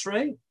of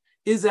Ashrei?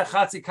 Is that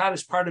Chatzi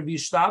Kaddish part of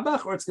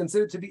Yishtabach, or it's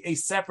considered to be a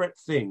separate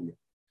thing?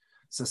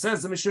 So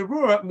says the Mishnah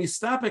Berurah,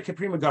 Mistape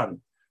Keprima Gadim.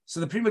 So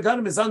the Prima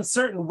Gadim is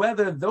uncertain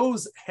whether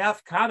those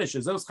half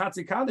Kaddishes, those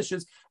Chatzi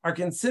Kaddishes, are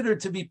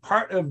considered to be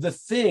part of the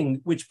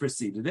thing which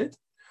preceded it.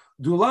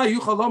 Dula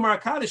Yuchal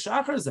Lomar Kaddish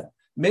Acharza.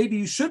 Maybe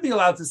you should be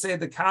allowed to say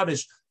the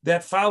Kaddish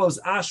that follows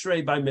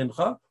Ashrei by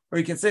Mincha, or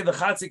you can say the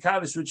Chatzi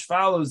Kaddish which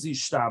follows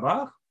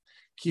Yishtabach.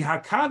 Ki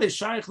HaKaddish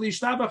Shaykh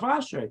Yishtabach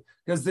Ashrei,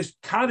 because the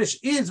Kaddish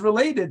is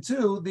related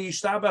to the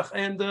Yishtabach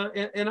and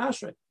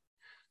Ashrei.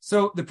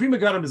 So the Prima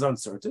Gadim is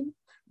uncertain.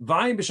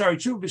 Vayim b'shari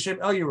tshuv b'shem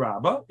El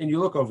Yerabba, and you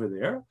look over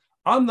there.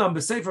 Amnam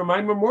b'sefer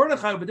Maimer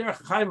Mordechai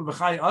b'derech Chaim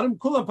b'chai Adam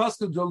kulam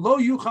pasku do lo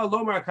yuchal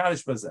lomar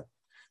Kaddish bazeh.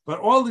 But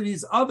all of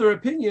these other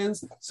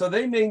opinions, so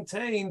they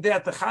maintain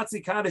that the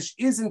Chatzi Kaddish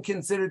isn't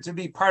considered to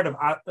be part of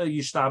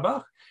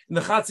Yishtabach, and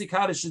the Chatzi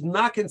Kaddish is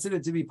not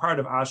considered to be part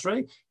of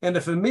Ashrei. And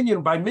if a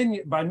minyan by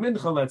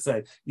Mincha, let's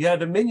say, you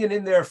had a minyan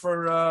in there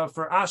for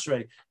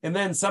Ashrei, and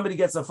then somebody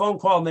gets a phone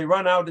call and they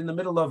run out in the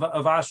middle of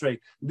Ashrei,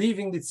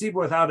 leaving the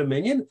tzibur without a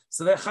minyan,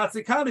 so that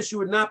Chatzi Kaddish you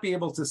would not be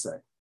able to say.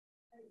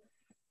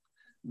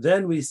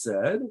 Then we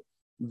said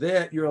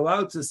that you're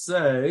allowed to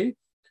say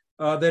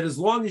that as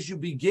long as you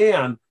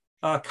began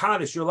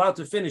Kaddish, you're allowed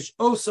to finish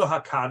Oso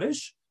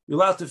HaKaddish. You're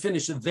allowed to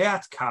finish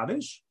that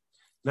Kaddish.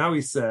 Now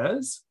he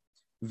says,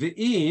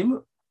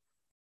 V'im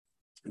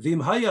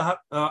Haya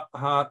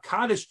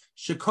HaKaddish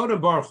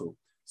Shekodem Baruch.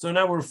 So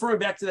now we're referring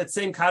back to that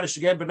same Kaddish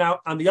again, but now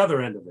on the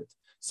other end of it.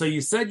 So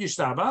you said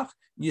Yishtabach,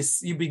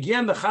 you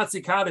began the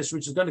Chatzi Kaddish,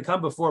 which is going to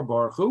come before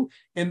Baruch Hu,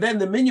 and then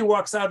the minyan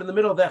walks out in the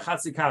middle of that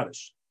Chatzi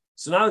Kaddish.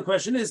 So now the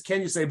question is, can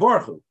you say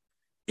Baruch Hu?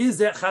 Is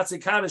that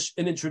Chatzi Kaddish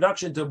an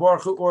introduction to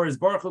Baruch Hu, or is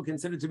Baruch Hu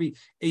considered to be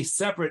a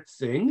separate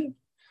thing?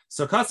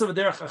 So Kasav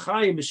Derech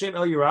Achayim b'Shem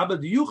El Yerabba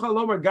D'Yuchal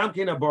Lomer Gam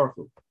Kein Baruch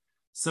Hu.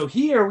 So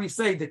here we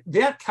say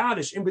that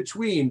Kaddish in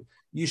between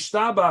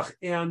Yishtabach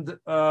and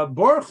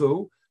Baruch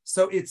Hu,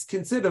 so it's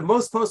considered,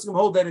 most poskim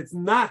hold that it's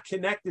not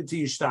connected to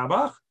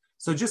Yishtabach.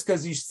 So just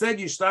because you said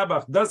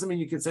Yishtabach doesn't mean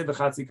you can say the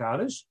Chatzi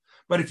Kaddish.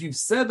 But if you've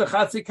said the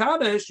Chatzi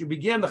Kaddish, you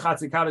began the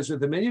Chatzi Kaddish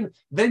with the minyan,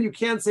 then you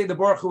can't say the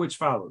Baruch Hu which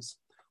follows.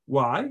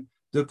 Why?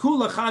 The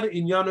Kula Chada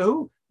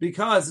Inyanahu,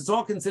 because it's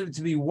all considered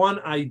to be one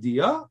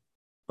idea.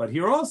 But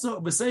here also,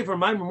 the Sefer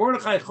Maimer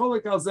Mordechai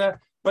Cholik al Zeh,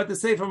 but the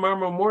Sefer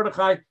Maimer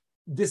Mordechai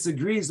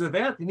disagrees with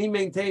that, and he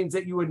maintains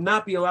that you would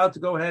not be allowed to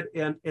go ahead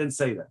and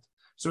say that.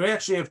 So we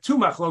actually have two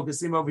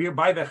machlokasim over here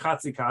by the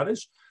Chatzi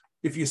Kaddish.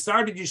 If you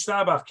started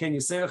Yishtabach, can you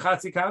say the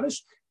Chatzi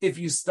Kaddish? If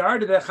you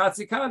started the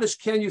Chatzi Kaddish,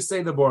 can you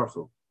say the Baruch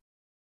Hu?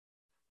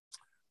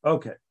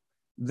 Okay.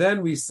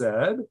 Then we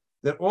said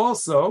that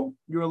also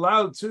you're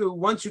allowed to,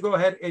 once you go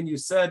ahead and you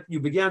said you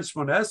began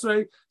Shmona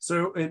Esrei,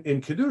 so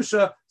in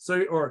Kedusha,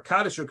 so or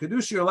Kaddish or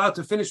Kedusha, you're allowed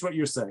to finish what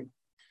you're saying.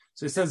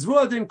 So it says,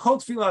 Ruadin Kol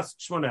Tfilas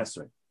Shmona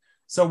Esrei.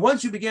 So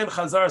once you began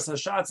Chazaras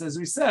Hashatz, as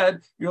we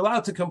said, you're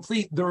allowed to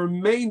complete the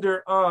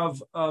remainder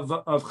of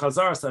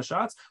Chazaras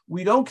Hashatz.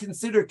 We don't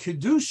consider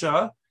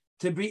Kedusha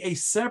to be a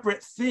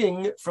separate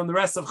thing from the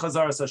rest of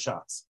Chazaras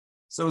Hashatz.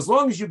 So as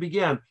long as you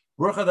began,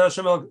 there's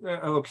a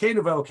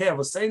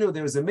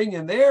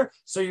minyan there,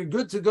 so you're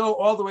good to go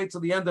all the way to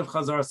the end of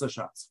Chazaras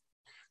Hashatz.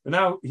 But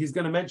now he's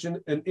going to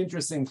mention an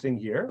interesting thing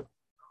here.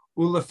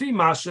 Ulafi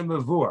Masha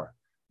Mavur,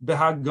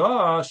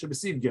 Behaga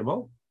Shabasiv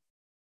Gimel,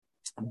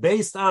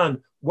 based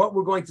on what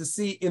we're going to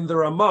see in the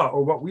Ramah,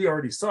 or what we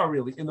already saw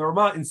really in the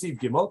Ramah in Siv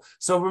Gimel.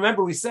 So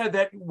remember, we said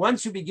that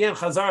once you began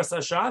Chazaras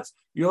Hashatz,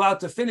 you're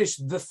allowed to finish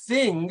the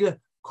thing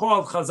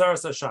called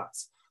Chazaras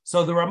Hashatz.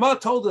 So the Ramah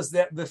told us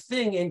that the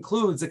thing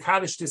includes the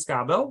Kaddish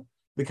Tiskabel,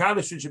 the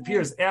Kaddish which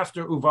appears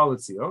after Uval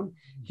Etzion.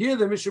 Here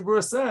the Mishnah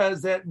Berurah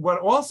says that what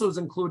also is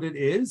included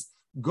is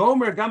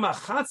Gomer Gama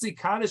Chatzi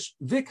Kaddish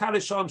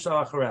V'Kaddish Shalom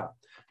Shalachareh.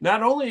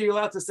 Not only are you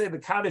allowed to say the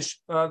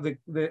Kaddish,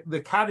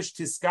 the Kaddish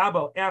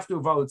Tiskabel after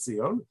Uval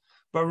Etzion,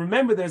 but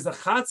remember there's the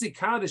Chatzi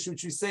Kaddish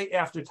which you say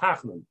after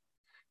Tachnon.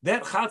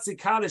 That Chatzi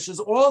Kaddish is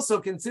also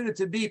considered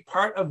to be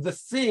part of the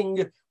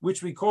thing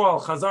which we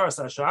call Chazaras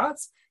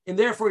Hashatz, and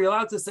therefore you're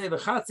allowed to say the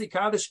Chatzi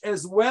Kaddish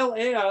as well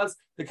as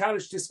the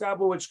Kaddish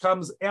Tiskabel which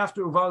comes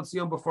after Uval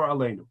Tzion before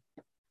Aleinu.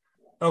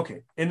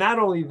 Okay, and not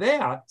only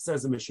that,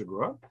 says the Mishnah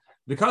Berurah,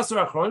 the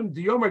Kasar Achronim,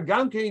 the Yomer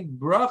Gamkein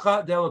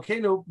Bracha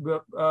De'Elokeinu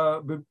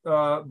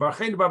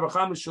Barcheinu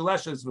Barucham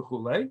Shaleshes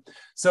V'Chulei.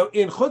 So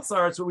in Chutz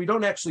La'aretz, where we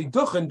don't actually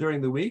duchen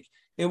during the week,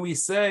 and we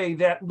say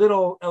that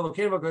little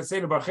Elokeinu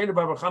V'Koseinu Barcheinu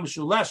Barucham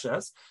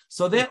Shuleshes,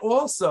 so that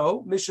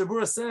also, Mishnah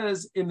Berurah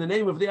says in the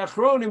name of the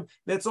Achronim,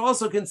 that's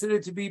also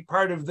considered to be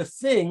part of the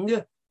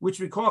thing which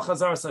we call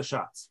Chazar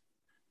Sashatz.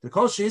 The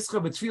Kol Sheischa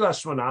B'Tfilah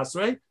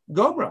Shmonasrei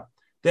Gomra.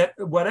 That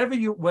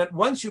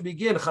once you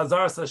begin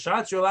Chazar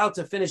Sashatz, you're allowed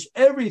to finish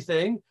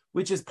everything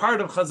which is part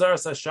of Chazar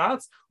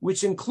Sashatz,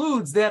 which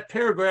includes that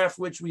paragraph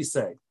which we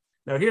say.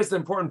 Now, here's the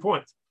important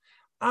point.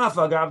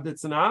 Even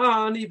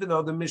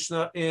though the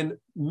Mishnah in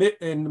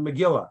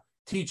Megillah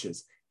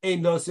teaches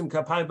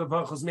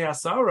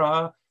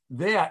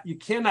that you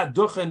cannot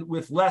duchen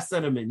with less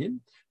than a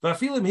minyan,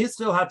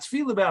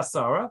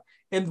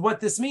 and what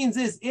this means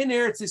is in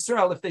Eretz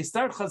Yisrael, if they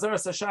start Chazar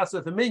Sashatz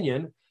with a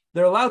minyan,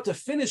 they're allowed to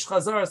finish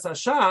Chazar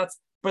Sashatz,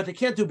 but they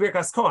can't do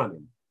Birkas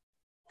Kohanim.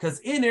 Because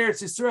in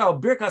Eretz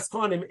Yisrael, Birkas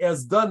Kohanim,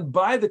 as done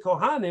by the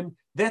Kohanim,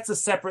 that's a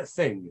separate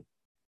thing.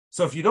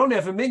 So if you don't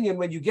have a minyan,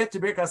 when you get to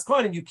Birkas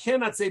Kohanim, you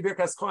cannot say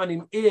Birkas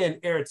Kohanim in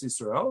Eretz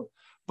Yisrael.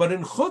 But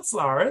in Chutz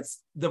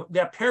La'aretz,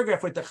 that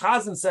paragraph what the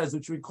Chazan says,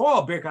 which we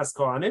call Birkas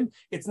Kohanim,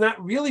 it's not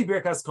really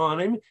Birkas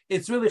Kohanim,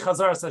 it's really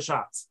Chazar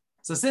Sashatz.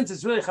 So since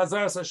it's really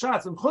Chazar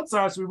Sashatz, in Chutz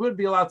La'aretz, we would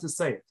be allowed to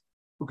say it.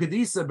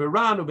 Ukadisa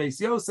Beran Ubeis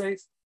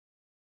Yosef,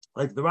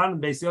 like the Ran and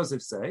Beis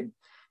Yosef say,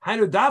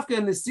 Hainu Davka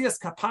and Nesias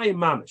Kapayim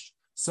Mamish.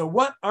 So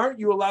what aren't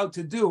you allowed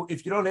to do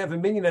if you don't have a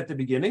minyan at the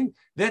beginning?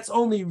 That's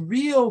only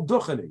real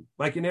duchening,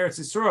 like in Eretz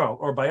Yisrael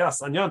or by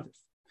us on Yontif.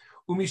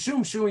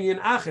 Umishum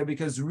shuyin acher,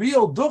 because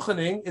real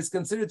duchening is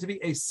considered to be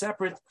a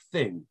separate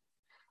thing.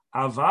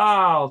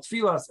 Aval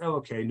tfilas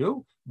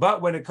Elokeinu,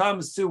 but when it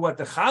comes to what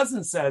the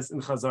Chazan says in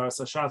Chazar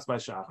Sashatz by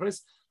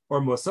Shachris or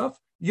Musaf,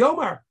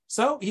 Yomar.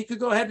 So he could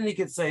go ahead and he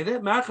could say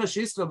that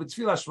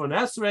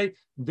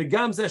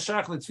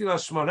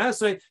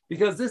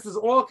because this is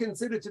all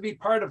considered to be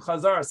part of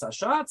Chazar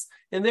Sashatz,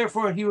 and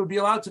therefore he would be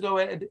allowed to go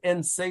ahead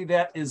and say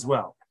that as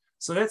well.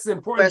 So that's the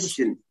important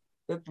question.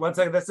 One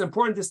second. That's the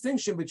important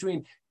distinction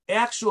between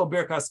actual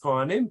Birkas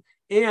Kohanim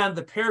and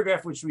the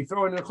paragraph which we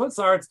throw in Chutz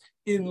La'aretz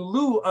in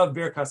lieu of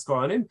Birkas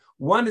Kohanim.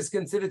 One is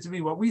considered to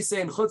be what we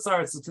say in Chutz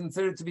La'aretz is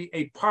considered to be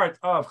a part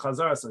of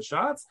Chazar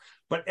Sashatz,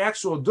 but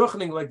actual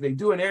duchening like they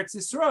do in Eretz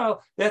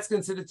Yisrael, that's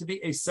considered to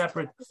be a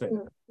separate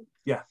thing.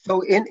 Yeah. So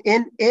in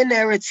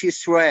Eretz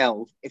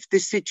Yisrael, if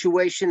this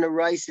situation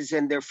arises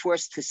and they're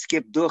forced to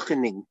skip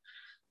duchening,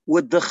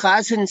 would the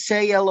Chazan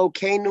say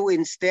Elokeinu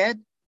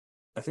instead?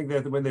 I think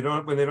that when they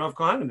don't have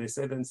Kohanim, they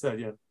say that instead.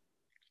 Yeah.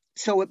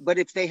 So, but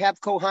if they have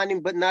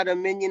Kohanim but not a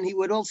minyan, he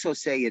would also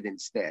say it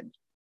instead.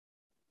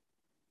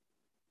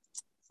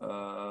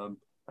 I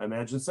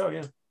imagine so.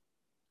 Yeah.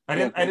 I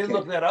didn't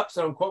look that up,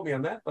 so don't quote me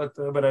on that. But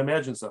I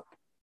imagine so.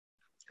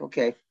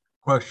 Okay.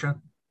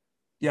 Question.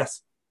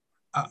 Yes.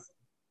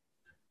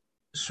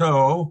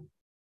 So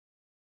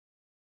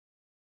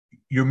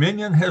your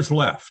minyan has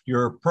left.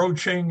 You're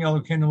approaching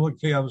Elokeinu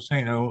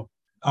V'Koseinu.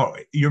 Oh,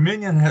 your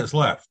minyan has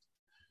left.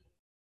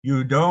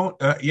 You don't,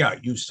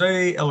 you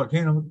say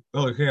Elokeinu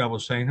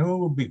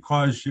V'Koseinu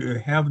because you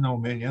have no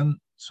minyan,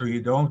 so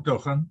you don't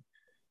duchen.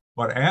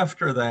 But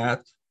after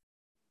that,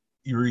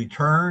 you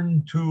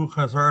return to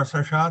Chazar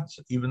Sashatz,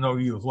 even though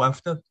you've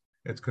left it.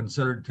 It's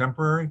considered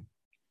temporary.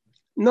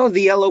 No,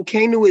 the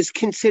Elokeinu is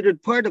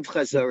considered part of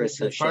Chazar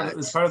Sashatz.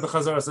 It's part of the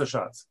Chazar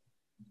Sashatz.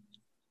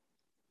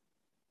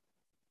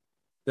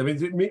 That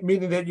means,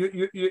 meaning that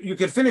you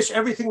can finish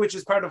everything which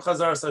is part of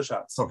Chazar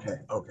Sashatz. Okay.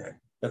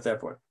 At that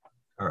point.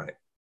 All right.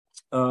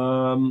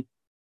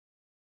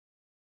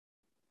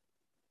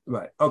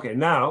 Right. Okay.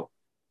 Now,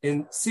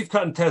 in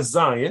Sifkat and Tez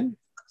Zayin,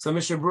 so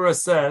Mishnah Berurah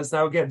says,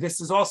 now again, this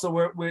is also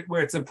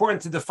where it's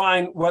important to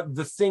define what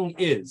the thing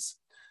is.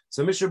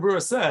 So Mishnah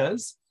Berurah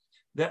says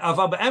that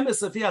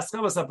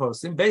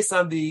based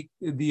on the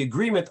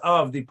agreement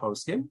of the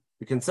poskim,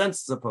 the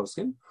consensus of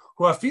poskim,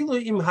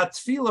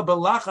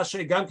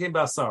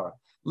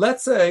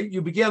 let's say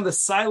you began the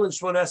silent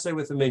Shmon Esrei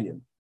with a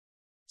minyan.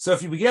 So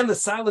if you began the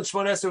silent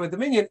Shmon Esrei with the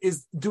minyan,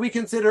 do we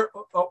consider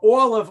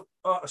all of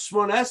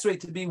Shmon Esrei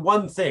to be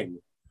one thing?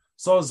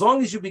 So as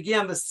long as you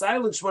began the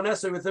silent Shmon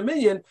Esrei with a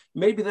minyan,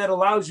 maybe that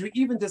allows you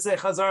even to say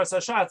Chazar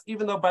Sashatz,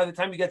 even though by the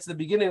time you get to the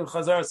beginning of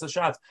Chazar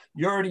Sashatz,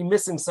 you're already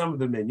missing some of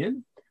the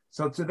minyan.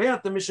 So to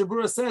that, the Mishnah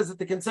Berurah says that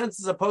the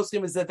consensus of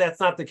poskim is that that's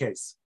not the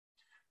case.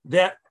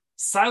 That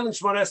silent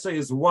Shmon Esrei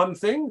is one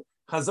thing,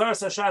 Chazar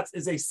Sashatz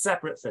is a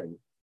separate thing.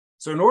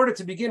 So in order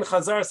to begin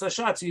Chazar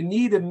Sashatz, you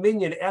need a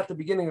minyan at the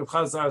beginning of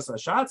Chazar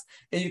Sashatz,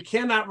 and you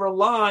cannot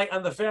rely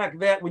on the fact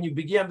that when you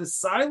began the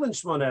silent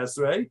Shmon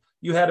Esrei,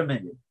 you had a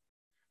minyan.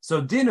 So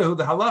dinu,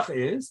 the halacha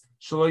is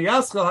shelo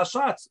yaschel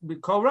hashatz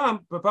b'kol ram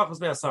b'pachos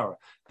me'asara.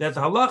 That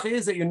the halacha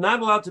is that you're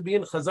not allowed to be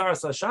in Chazar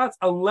Sashatz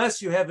unless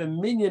you have a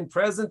minyan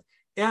present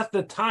at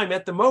the time,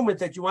 at the moment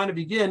that you want to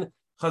begin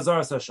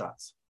Chazar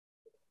Sashatz.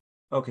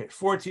 Okay,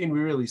 14, we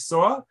really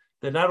saw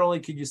that not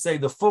only could you say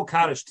the full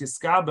Kaddish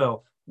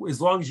Tiskabel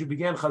as long as you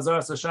began Chazar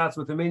Sashatz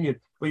with a minyan,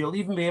 but you'll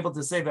even be able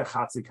to say the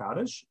Chatzi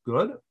Kaddish.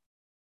 Good.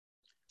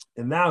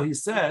 And now he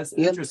says,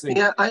 interesting.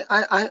 Yeah,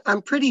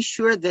 I'm pretty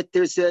sure that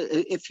there's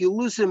if you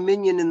lose a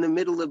minyan in the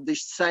middle of the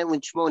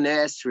silent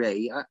Shmona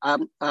Esrei,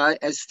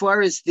 as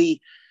far as the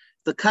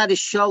Kaddish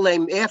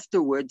Shalem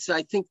afterwards,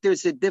 I think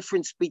there's a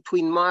difference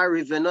between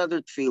Mariv and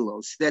other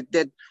tefillos.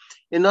 That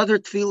in other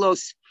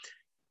tefillos,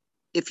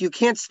 if you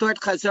can't start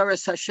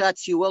Chazaras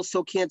Hashatz, you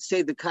also can't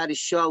say the Kaddish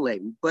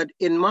Shalem. But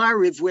in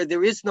Mariv, where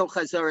there is no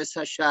Chazaras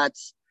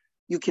Hashatz,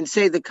 you can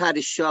say the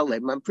Kaddish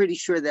Shalem. I'm pretty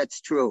sure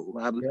that's true.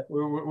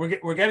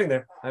 We're getting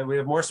there. We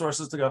have more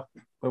sources to go,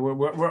 but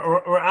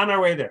we're on our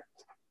way there.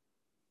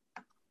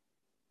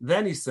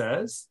 Then he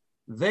says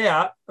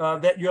that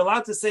you're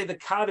allowed to say the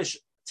Kaddish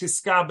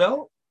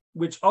Tiskabel,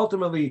 which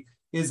ultimately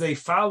is a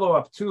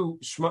follow-up to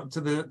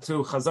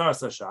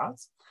Chazaras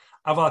Hashatz.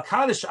 Aval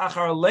Kaddish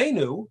Achar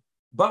Aleinu.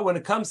 But when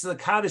it comes to the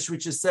Kaddish,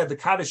 which is said, the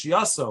Kaddish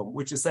Yasom,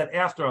 which is said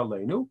after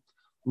Aleinu,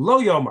 Lo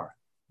Yomar,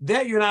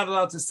 that you're not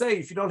allowed to say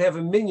if you don't have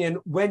a minyan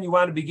when you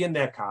want to begin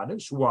that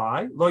Kaddish.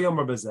 Why? Lo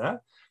Yomar Bezeh.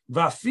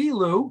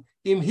 Vafilu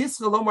im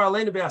Hisra Lomar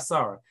Aleinu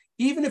Be'asara.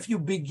 Even if you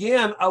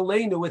began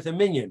Aleinu with a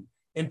minyan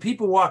and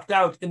people walked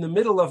out in the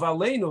middle of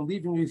Aleinu,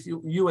 leaving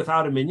you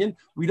without a minyan,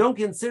 we don't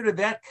consider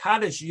that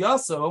Kaddish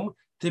Yasom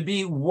to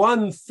be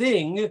one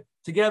thing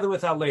together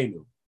with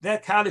Aleinu.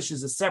 That Kaddish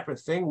is a separate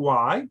thing.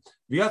 Why?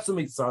 V'yatzu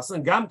mitzasa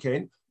and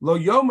gamkein lo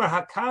yomer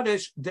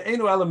hakaddish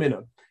de'enu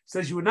elamina.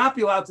 Says you would not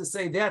be allowed to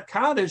say that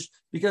Kaddish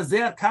because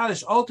that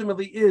Kaddish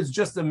ultimately is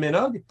just a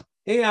minhag,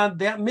 and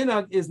that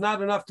minhag is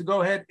not enough to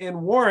go ahead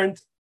and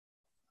warrant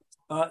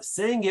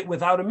saying it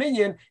without a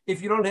minyan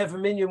if you don't have a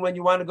minyan when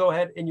you want to go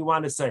ahead and you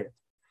want to say it.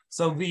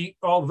 So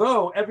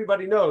although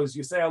everybody knows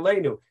you say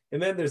Aleinu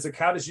and then there's a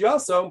Kaddish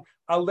Yasom,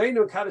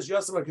 Aleinu and Kaddish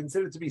Yasom are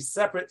considered to be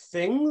separate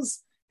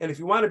things. And if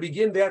you want to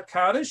begin that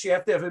Kaddish, you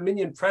have to have a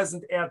minyan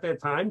present at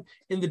that time.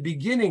 In the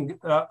beginning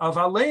of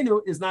Aleinu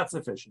is not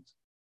sufficient.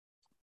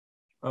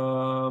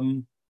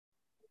 Okay.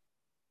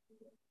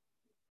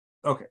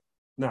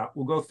 Now,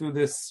 we'll go through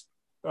this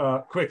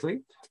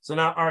quickly. So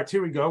now, all right,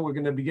 here we go. We're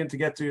going to begin to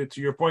get to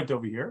your point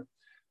over here.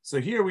 So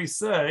here we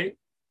say,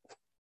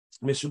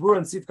 Mishabur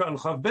and Sifka and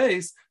Chav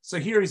Beis. So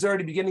here he's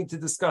already beginning to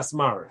discuss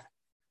Mariv.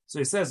 So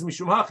he says,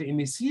 Mishum Hachi,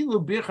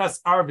 Imishilu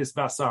Birchas Arvis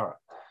Basara.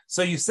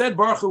 So you said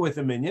Baruch Hu with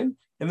a minyan,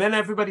 and then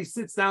everybody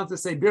sits down to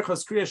say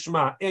Birchas Kriya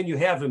Shema, and you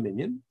have a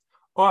minyan,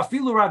 or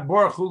Afilu Rak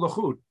Baruch Hu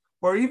Lachud,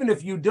 or even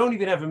if you don't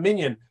even have a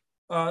minyan,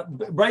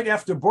 right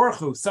after Baruch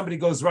Hu, somebody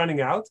goes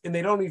running out, and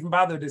they don't even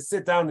bother to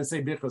sit down and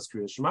say Birchas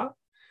Kriya Shema.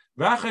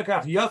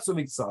 V'achakach Yatzu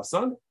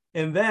Miksasan,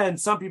 and then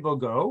some people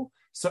go.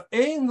 So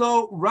Ein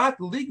Lo Rak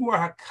Ligmor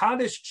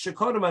Hakadish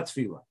Shekodem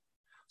Atfila.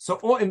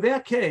 So in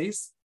that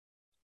case,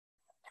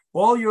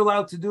 all you're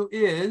allowed to do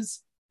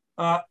is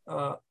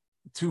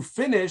to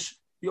finish,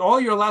 all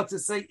you're allowed to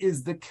say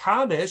is the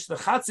Kaddish, the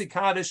Chatzi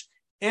Kaddish,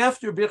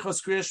 after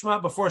Birchos Kriya Shema,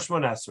 before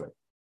Shmona Esrei.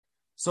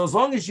 So as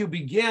long as you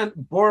began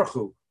Baruch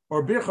Hu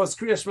or Birchos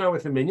Kriya Shema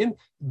with a minyan,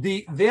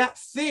 that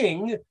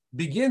thing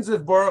begins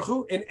with Baruch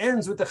Hu and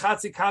ends with the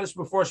Chatzi Kaddish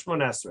before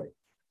Shmona Esrei.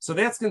 So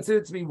that's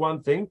considered to be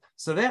one thing.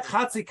 So that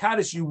Chatzi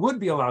Kaddish you would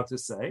be allowed to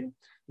say,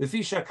 the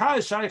Fisha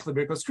Kaddish Shaykh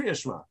LeBirchos Kriya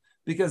Shema,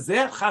 because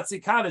that Chatzi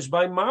Kaddish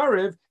by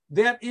Mariv,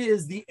 that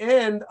is the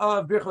end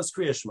of Birchos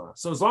Kriya Shema.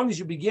 So as long as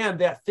you began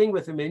that thing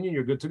with a minyan,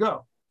 you're good to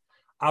go.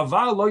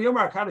 Aval lo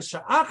yomar Kaddish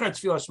sha'achar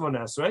tefillah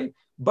Shmona Esrei,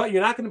 but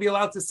you're not going to be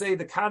allowed to say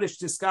the Kaddish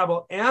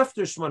tiskabel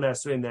after Shmona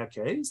Esrei in that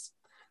case.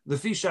 The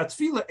Fisha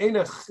Tefillah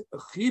eina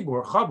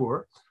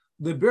chabur,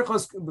 the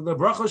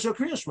bracha shel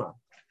Kriya Shema,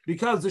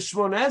 because the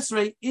Shmona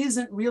Esrei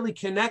isn't really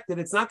connected.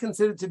 It's not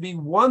considered to be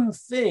one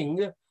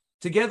thing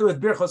together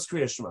with Birchos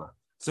Kriya Shema.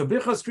 So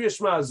Birchos Kriya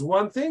Shema is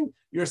one thing,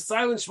 your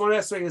silent Shmona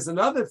Esrei is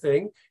another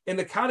thing, and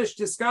the Kaddish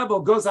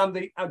Tiskabel goes on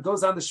the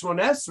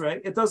Shmona Esrei,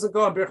 it doesn't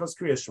go on Birchos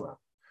Kriya Shema.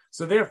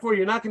 So therefore,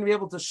 you're not going to be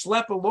able to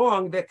schlep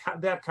along that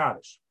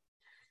Kaddish.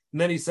 And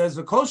then he says,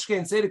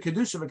 V'koshkein say the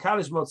Kedusha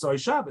v'Kaddish Motzoi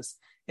Shabbos.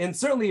 And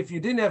certainly if you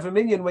didn't have a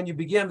minyan when you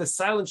began the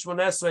silent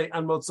Shmona Esrei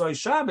on Motzoi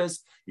Shabbos,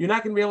 you're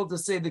not going to be able to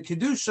say the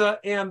Kedusha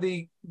and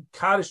the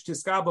Kaddish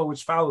Tiskabel,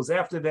 which follows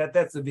after that.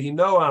 That's the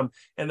V'hinoam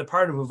and the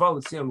part of Uval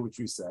Tzion, which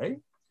we say.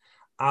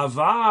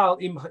 Aval,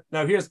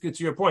 now here's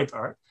to your point,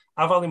 Art.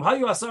 Aval im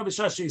hayu asar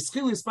b'shash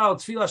she'ischil yispal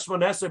tefillah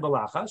Shmona Esrei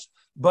b'lachash.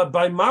 But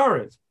by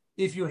Mariv,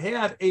 if you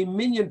had a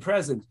minyan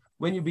present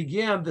when you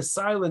began the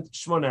silent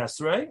Shmona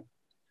Esrei,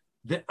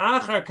 the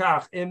achar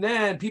kach, and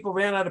then people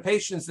ran out of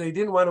patience, they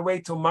didn't want to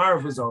wait till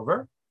Mariv was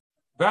over.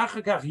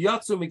 V'achar kach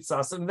yatzu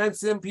miktsas, and then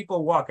some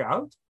people walk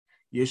out.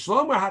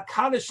 Yeshlomer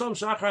hakadosh shalom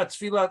shachar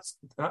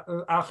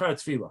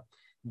tefillah.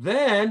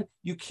 Then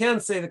you can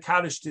say the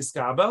Kaddish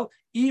Tiskabel,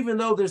 even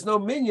though there's no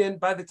minyan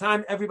by the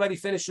time everybody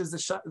finishes the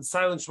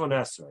silent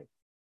Shmona Esrei.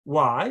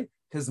 Why?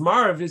 Because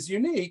Mariv is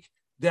unique.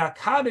 The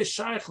Kaddish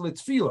Shaykh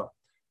L'Tfila,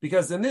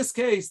 because in this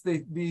case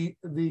the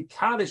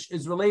Kaddish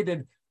is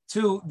related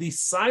to the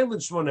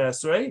silent Shmona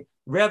Esrei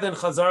rather than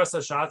Chazaras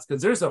Hashatz,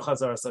 because there's no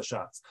Chazaras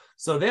Hashatz.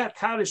 So that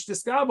Kaddish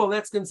Tiskabel,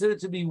 that's considered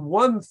to be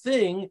one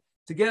thing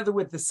together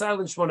with the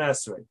silent Shmona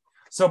Esrei.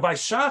 So by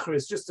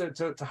Shachris, just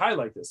to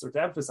highlight this or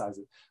to emphasize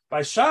it,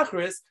 by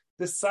Shachris,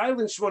 the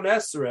silent Shmona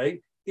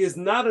Esrei is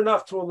not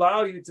enough to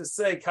allow you to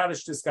say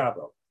Kaddish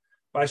Tiskabel.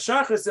 By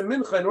Shachris and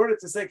Mincha, in order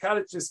to say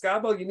Kaddish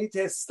Tiskabel, you need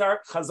to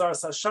start Chazar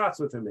Sashatz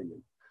with a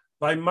minyan.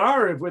 By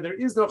Mariv, where there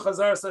is no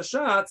Chazar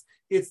Sashatz,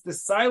 it's the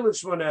silent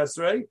Shmona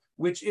Esrei,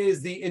 which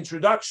is the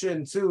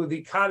introduction to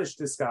the Kaddish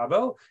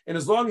Tiskabel. And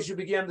as long as you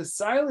began the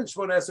silent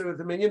Shmona Esrei with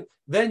the minyan,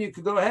 then you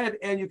could go ahead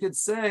and you could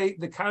say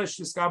the Kaddish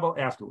Tiskabel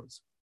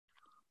afterwards.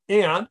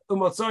 And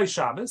Motzei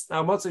Shabbos.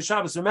 Now, Motzei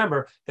Shabbos,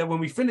 remember that when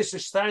we finish the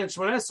silent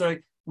Shmona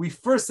Esrei, we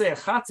first say a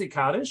Chatzi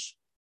Kaddish,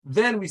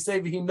 then we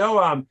say V'hi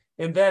Noam,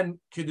 and then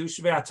Kiddush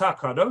Ve'ata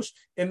Kadosh,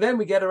 and then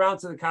we get around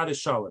to the Kaddish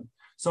Shalom.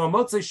 So on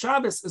Motzei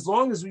Shabbos, as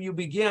long as you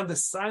began the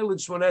silent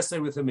Shmona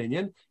Esrei with a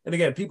minyan, and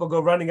again, people go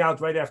running out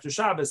right after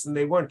Shabbos, and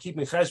they weren't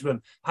keeping cheshbon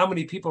how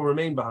many people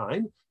remain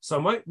behind. So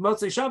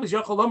Motzei Shabbos,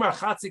 Yochel Lomar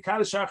Chatzi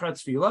Kaddish Shachar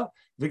Tefillah,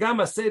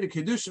 V'gam Aseh the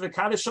Kiddush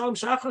Ve'Kaddish Shalom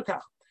Shachar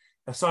Kach.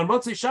 So on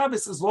Motzei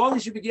Shabbos, as long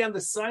as you began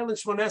the silent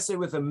Shmona Esrei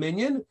with a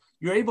minyan,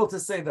 you're able to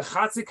say the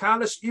Chatzi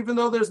Kaddish, even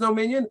though there's no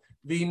minyan,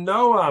 the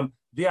Noam,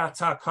 the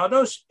Ata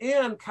Kadosh,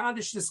 and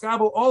Kaddish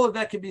Tiskabel. All of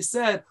that can be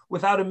said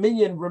without a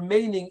minyan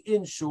remaining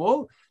in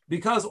shul,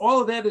 because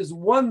all of that is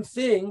one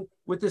thing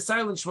with the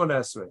silent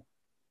Shmona Esrei.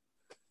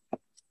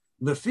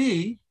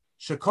 Lefi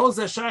shekol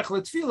zeh shaykh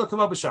letfila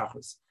kama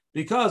b'shachris.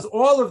 Because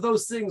all of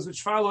those things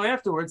which follow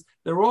afterwards,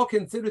 they're all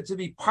considered to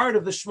be part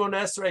of the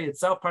Shmona Esrei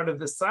itself, part of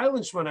the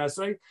silent Shmona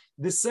Esrei,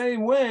 the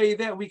same way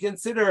that we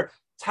consider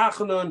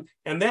Tachanun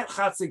and that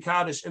Chatzi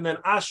Kaddish and then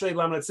Ashrei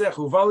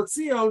Lametzechu Uvalet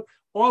Zion,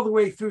 all the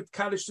way through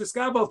Kaddish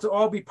Tiskabel to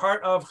all be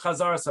part of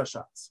Chazar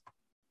Sashatz.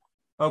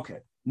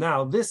 Okay,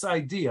 now this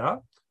idea,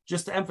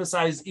 just to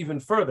emphasize even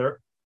further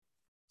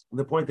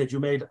the point that you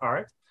made,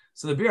 Art.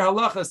 So the Bir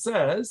Halacha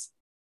says,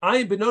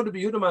 I'm going a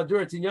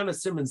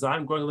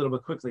little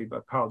bit quickly, but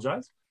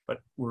apologize, but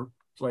we're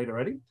late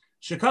already.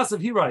 Shekasav,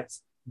 he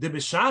writes, the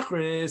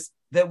b'shachris,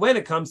 that when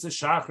it comes to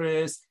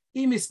shachris,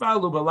 if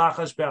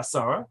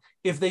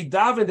they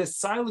daven the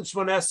silent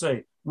Shmona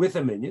Esrei with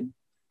a minyan,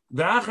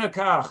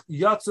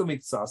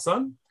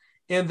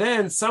 and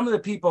then some of the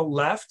people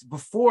left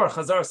before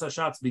Chazar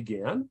Sashatz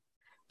began,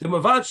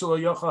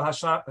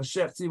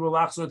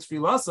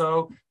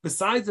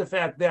 besides the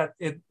fact that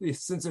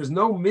since there's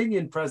no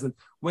minyan present,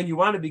 when you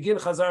want to begin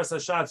Chazar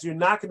Sashatz, you're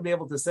not going to be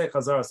able to say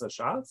Chazar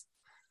Sashatz.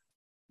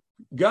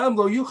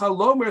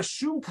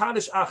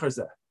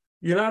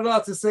 You're not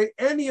allowed to say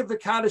any of the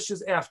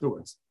Kaddishes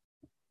afterwards.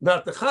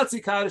 Not the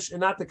Chatzi Kaddish and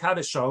not the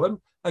Kaddish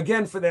Shalom.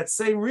 Again, for that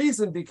same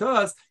reason,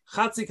 because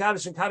Chatzi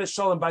Kaddish and Kaddish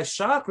Shalom by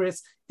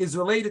Shachris is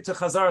related to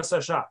Chazar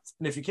Sashatz.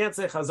 And if you can't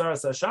say Chazar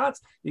Sashatz,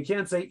 you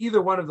can't say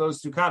either one of those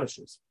two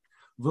Kaddishes.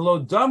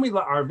 V'lo dami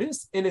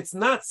la'arvis, and it's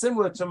not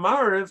similar to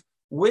Mariv,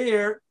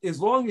 where as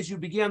long as you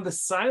began the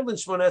silent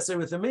Shmona Esrei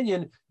with a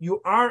minyan, you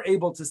are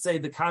able to say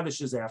the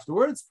Kaddishes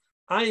afterwards.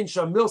 Ayin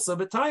sham milsa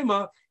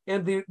b'taima,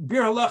 and the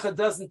Bir Halacha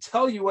doesn't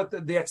tell you what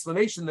the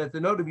explanation that the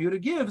Noda B'Yehuda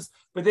gives,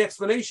 but the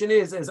explanation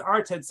is, as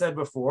Art had said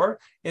before,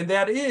 and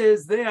that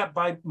is that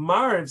by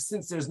Mariv,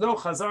 since there's no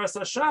Chazar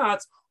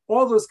Sashatz,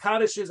 all those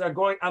Kaddishes are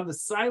going on the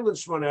silent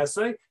Shmona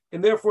Esrei,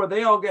 and therefore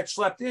they all get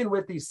schlepped in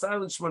with the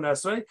silent Shmona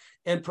Esrei,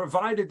 and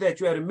provided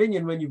that you had a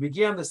minyan when you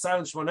began the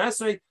silent Shmona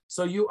Esrei,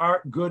 so you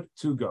are good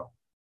to go.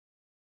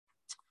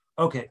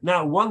 Okay,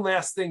 now one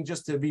last thing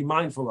just to be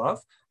mindful of,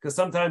 because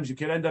sometimes you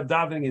can end up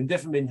davening in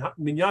different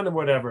minyanim,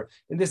 whatever,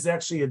 and this is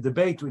actually a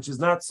debate which is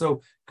not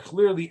so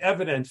clearly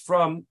evident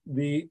from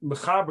the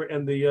Mechaber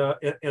and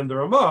the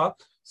Ramah.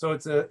 So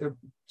it's a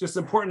just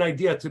important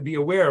idea to be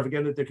aware of,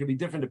 again, that there could be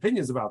different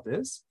opinions about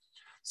this.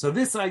 So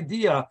this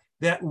idea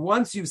that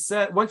once you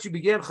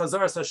began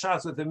Chazar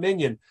Sashatz with a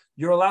minyan,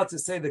 you're allowed to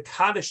say the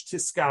Kaddish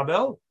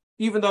Tiskabel,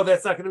 even though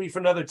that's not going to be for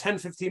another 10,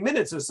 15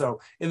 minutes or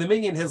so, and the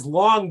minyan has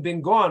long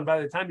been gone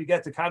by the time you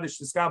get to Kaddish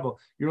Tiskabel,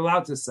 you're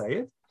allowed to say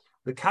it.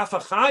 The Kaf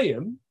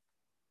HaChaim,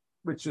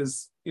 which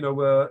is,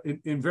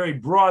 in very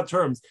broad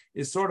terms,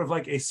 is sort of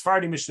like a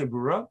Sephardi Mishnah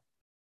Berurah,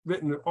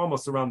 written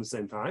almost around the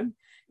same time.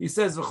 He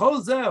says,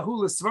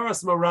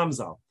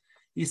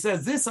 he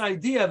says this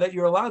idea that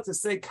you're allowed to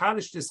say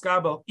Kaddish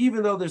Tiskabel,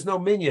 even though there's no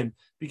minyan,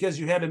 because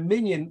you had a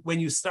minyan when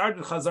you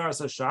started Chazar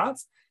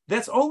Sashatz,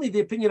 that's only the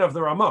opinion of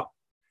the Ramah.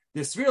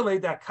 Because the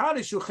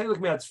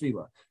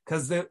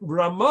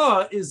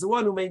Ramah is the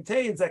one who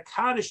maintains that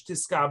Kaddish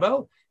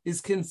Tiskabel is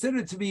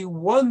considered to be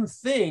one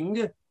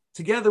thing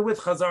together with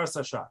Chazar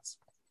Sashatz.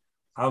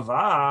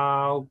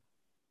 Aval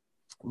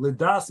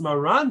L'das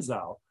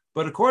Maranzal,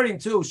 but according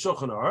to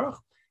Shulchan Aruch,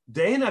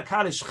 Deina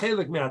Kaddish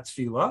Chelik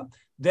Me'atfila,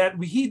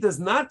 that he does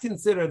not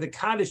consider the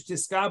Kaddish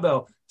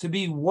Tiskabel to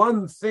be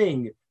one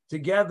thing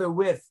together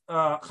with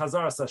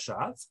Chazar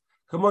Sashatz.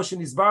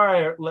 Kamoshin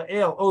Isbar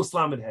La'el Os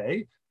Lamed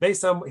Hey,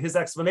 based on his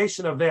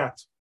explanation of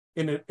that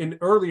in an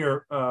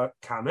earlier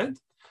comment.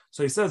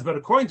 So he says, but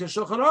according to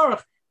Shulchan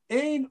Aruch,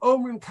 Ein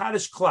Omrim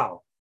Kaddish Klal.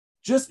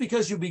 Just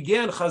because you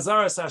began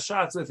Chazar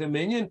Sashatz with a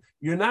minyan,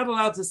 you're not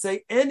allowed to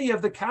say any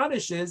of the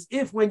Kaddishes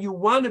if when you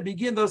want to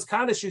begin those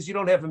Kaddishes, you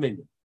don't have a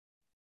minyan.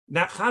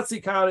 Not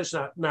Chatzi Kaddish,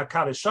 not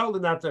Kaddish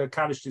Shalom, not the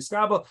Kaddish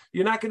Tiskabel.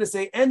 You're not going to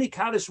say any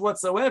Kaddish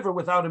whatsoever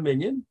without a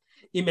minyan.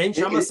 Imein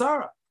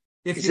Shamasara.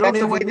 If Is you don't that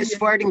the have way a the minyan,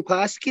 Sephardim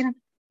paskin?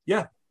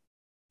 yeah.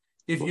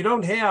 If you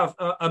don't have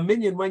a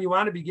minyan when you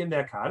want to begin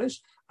that Kaddish,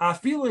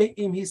 afilu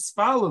im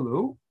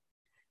hispalalu,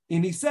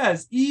 and he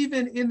says,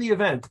 even in the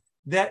event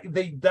that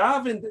they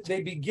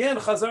begin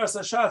Chazar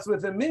Sashatz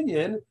with a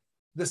minyan,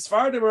 the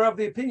Sfardim are of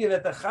the opinion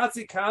that the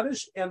Chatzi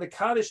Kaddish and the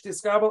Kaddish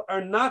Tiskabel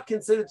are not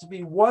considered to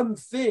be one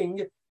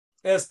thing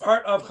as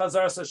part of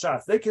Chazar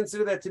Sashatz. They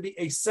consider that to be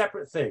a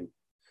separate thing.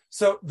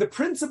 So the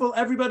principle,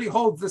 everybody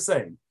holds the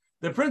same.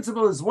 The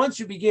principle is once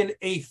you begin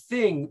a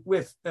thing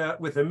with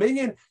a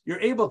minyan, you're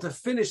able to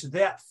finish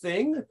that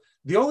thing.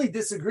 The only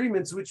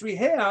disagreements which we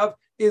have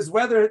is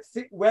whether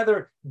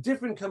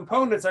different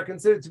components are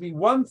considered to be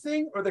one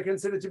thing or they're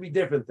considered to be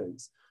different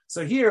things.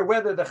 So here,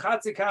 whether the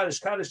Chatzi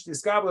Kaddish, Kaddish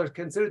Tiskabel are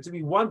considered to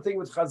be one thing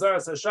with Chazar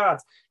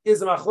Sashatz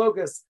is a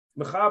machlokas,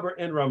 Mechaber,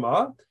 and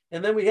Ramah.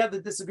 And then we had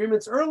the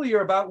disagreements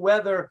earlier about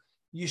whether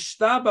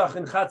Yishtabach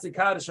and Chatzi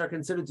Kaddish are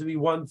considered to be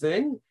one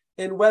thing,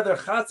 and whether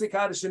Chatzi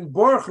Kaddish and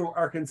Borchu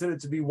are considered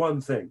to be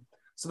one thing.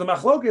 So the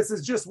machlokas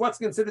is just what's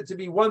considered to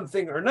be one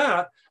thing or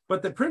not,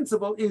 but the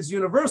principle is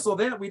universal.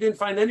 There, we didn't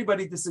find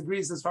anybody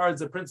disagrees as far as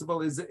the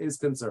principle is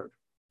concerned.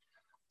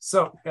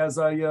 So as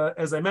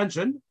I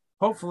mentioned,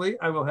 hopefully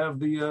I will have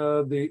the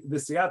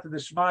Siyata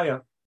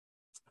D'Shmaya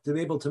to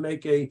be able to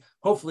make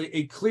hopefully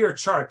a clear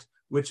chart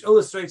which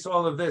illustrates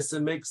all of this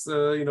and makes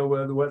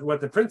what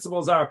the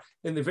principles are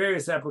in the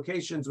various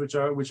applications which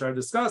are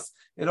discussed,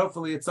 and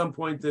hopefully at some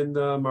point in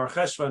Mar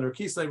Cheshvan or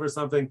Kislev or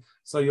something.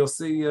 So you'll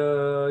see, in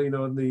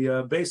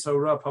the Beis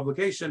Hora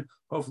publication.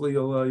 Hopefully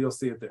you'll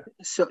see it there.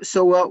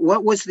 So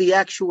what was the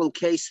actual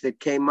case that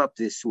came up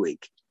this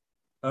week?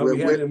 We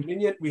had a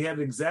minyan. We had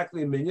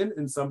exactly a minyan,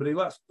 and somebody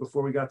left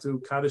before we got to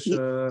Kaddish.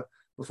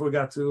 Before we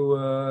got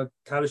to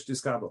Kaddish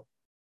Tiskabel.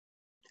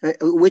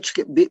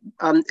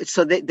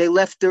 So they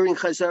left during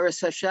Chazar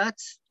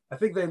Sashatz? I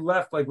think they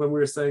left like when we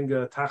were saying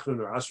Tachnun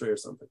or Ashrei or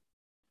something.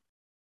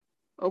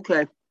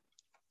 Okay.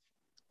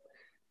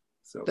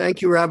 So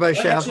thank you, Rabbi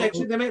Schaffer.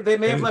 Actually, they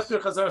may have left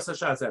during Chazar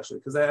Sashatz actually,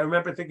 because I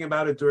remember thinking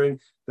about it during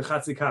the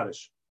Chatzi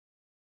Kaddish.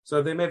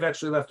 So they may have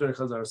actually left during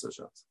Chazar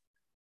Sashatz.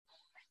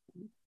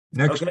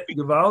 Next week,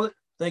 Yuval,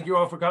 thank you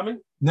all for coming.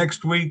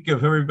 Next week,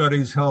 if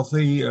everybody's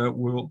healthy,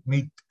 we'll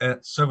meet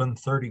at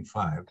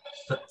 7:35.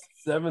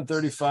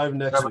 7:35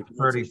 next week.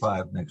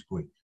 7:35 next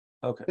week.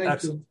 Okay,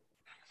 excellent.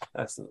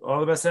 Excellent. All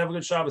the best. Have a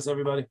good Shabbos,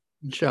 everybody.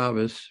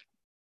 Shabbos.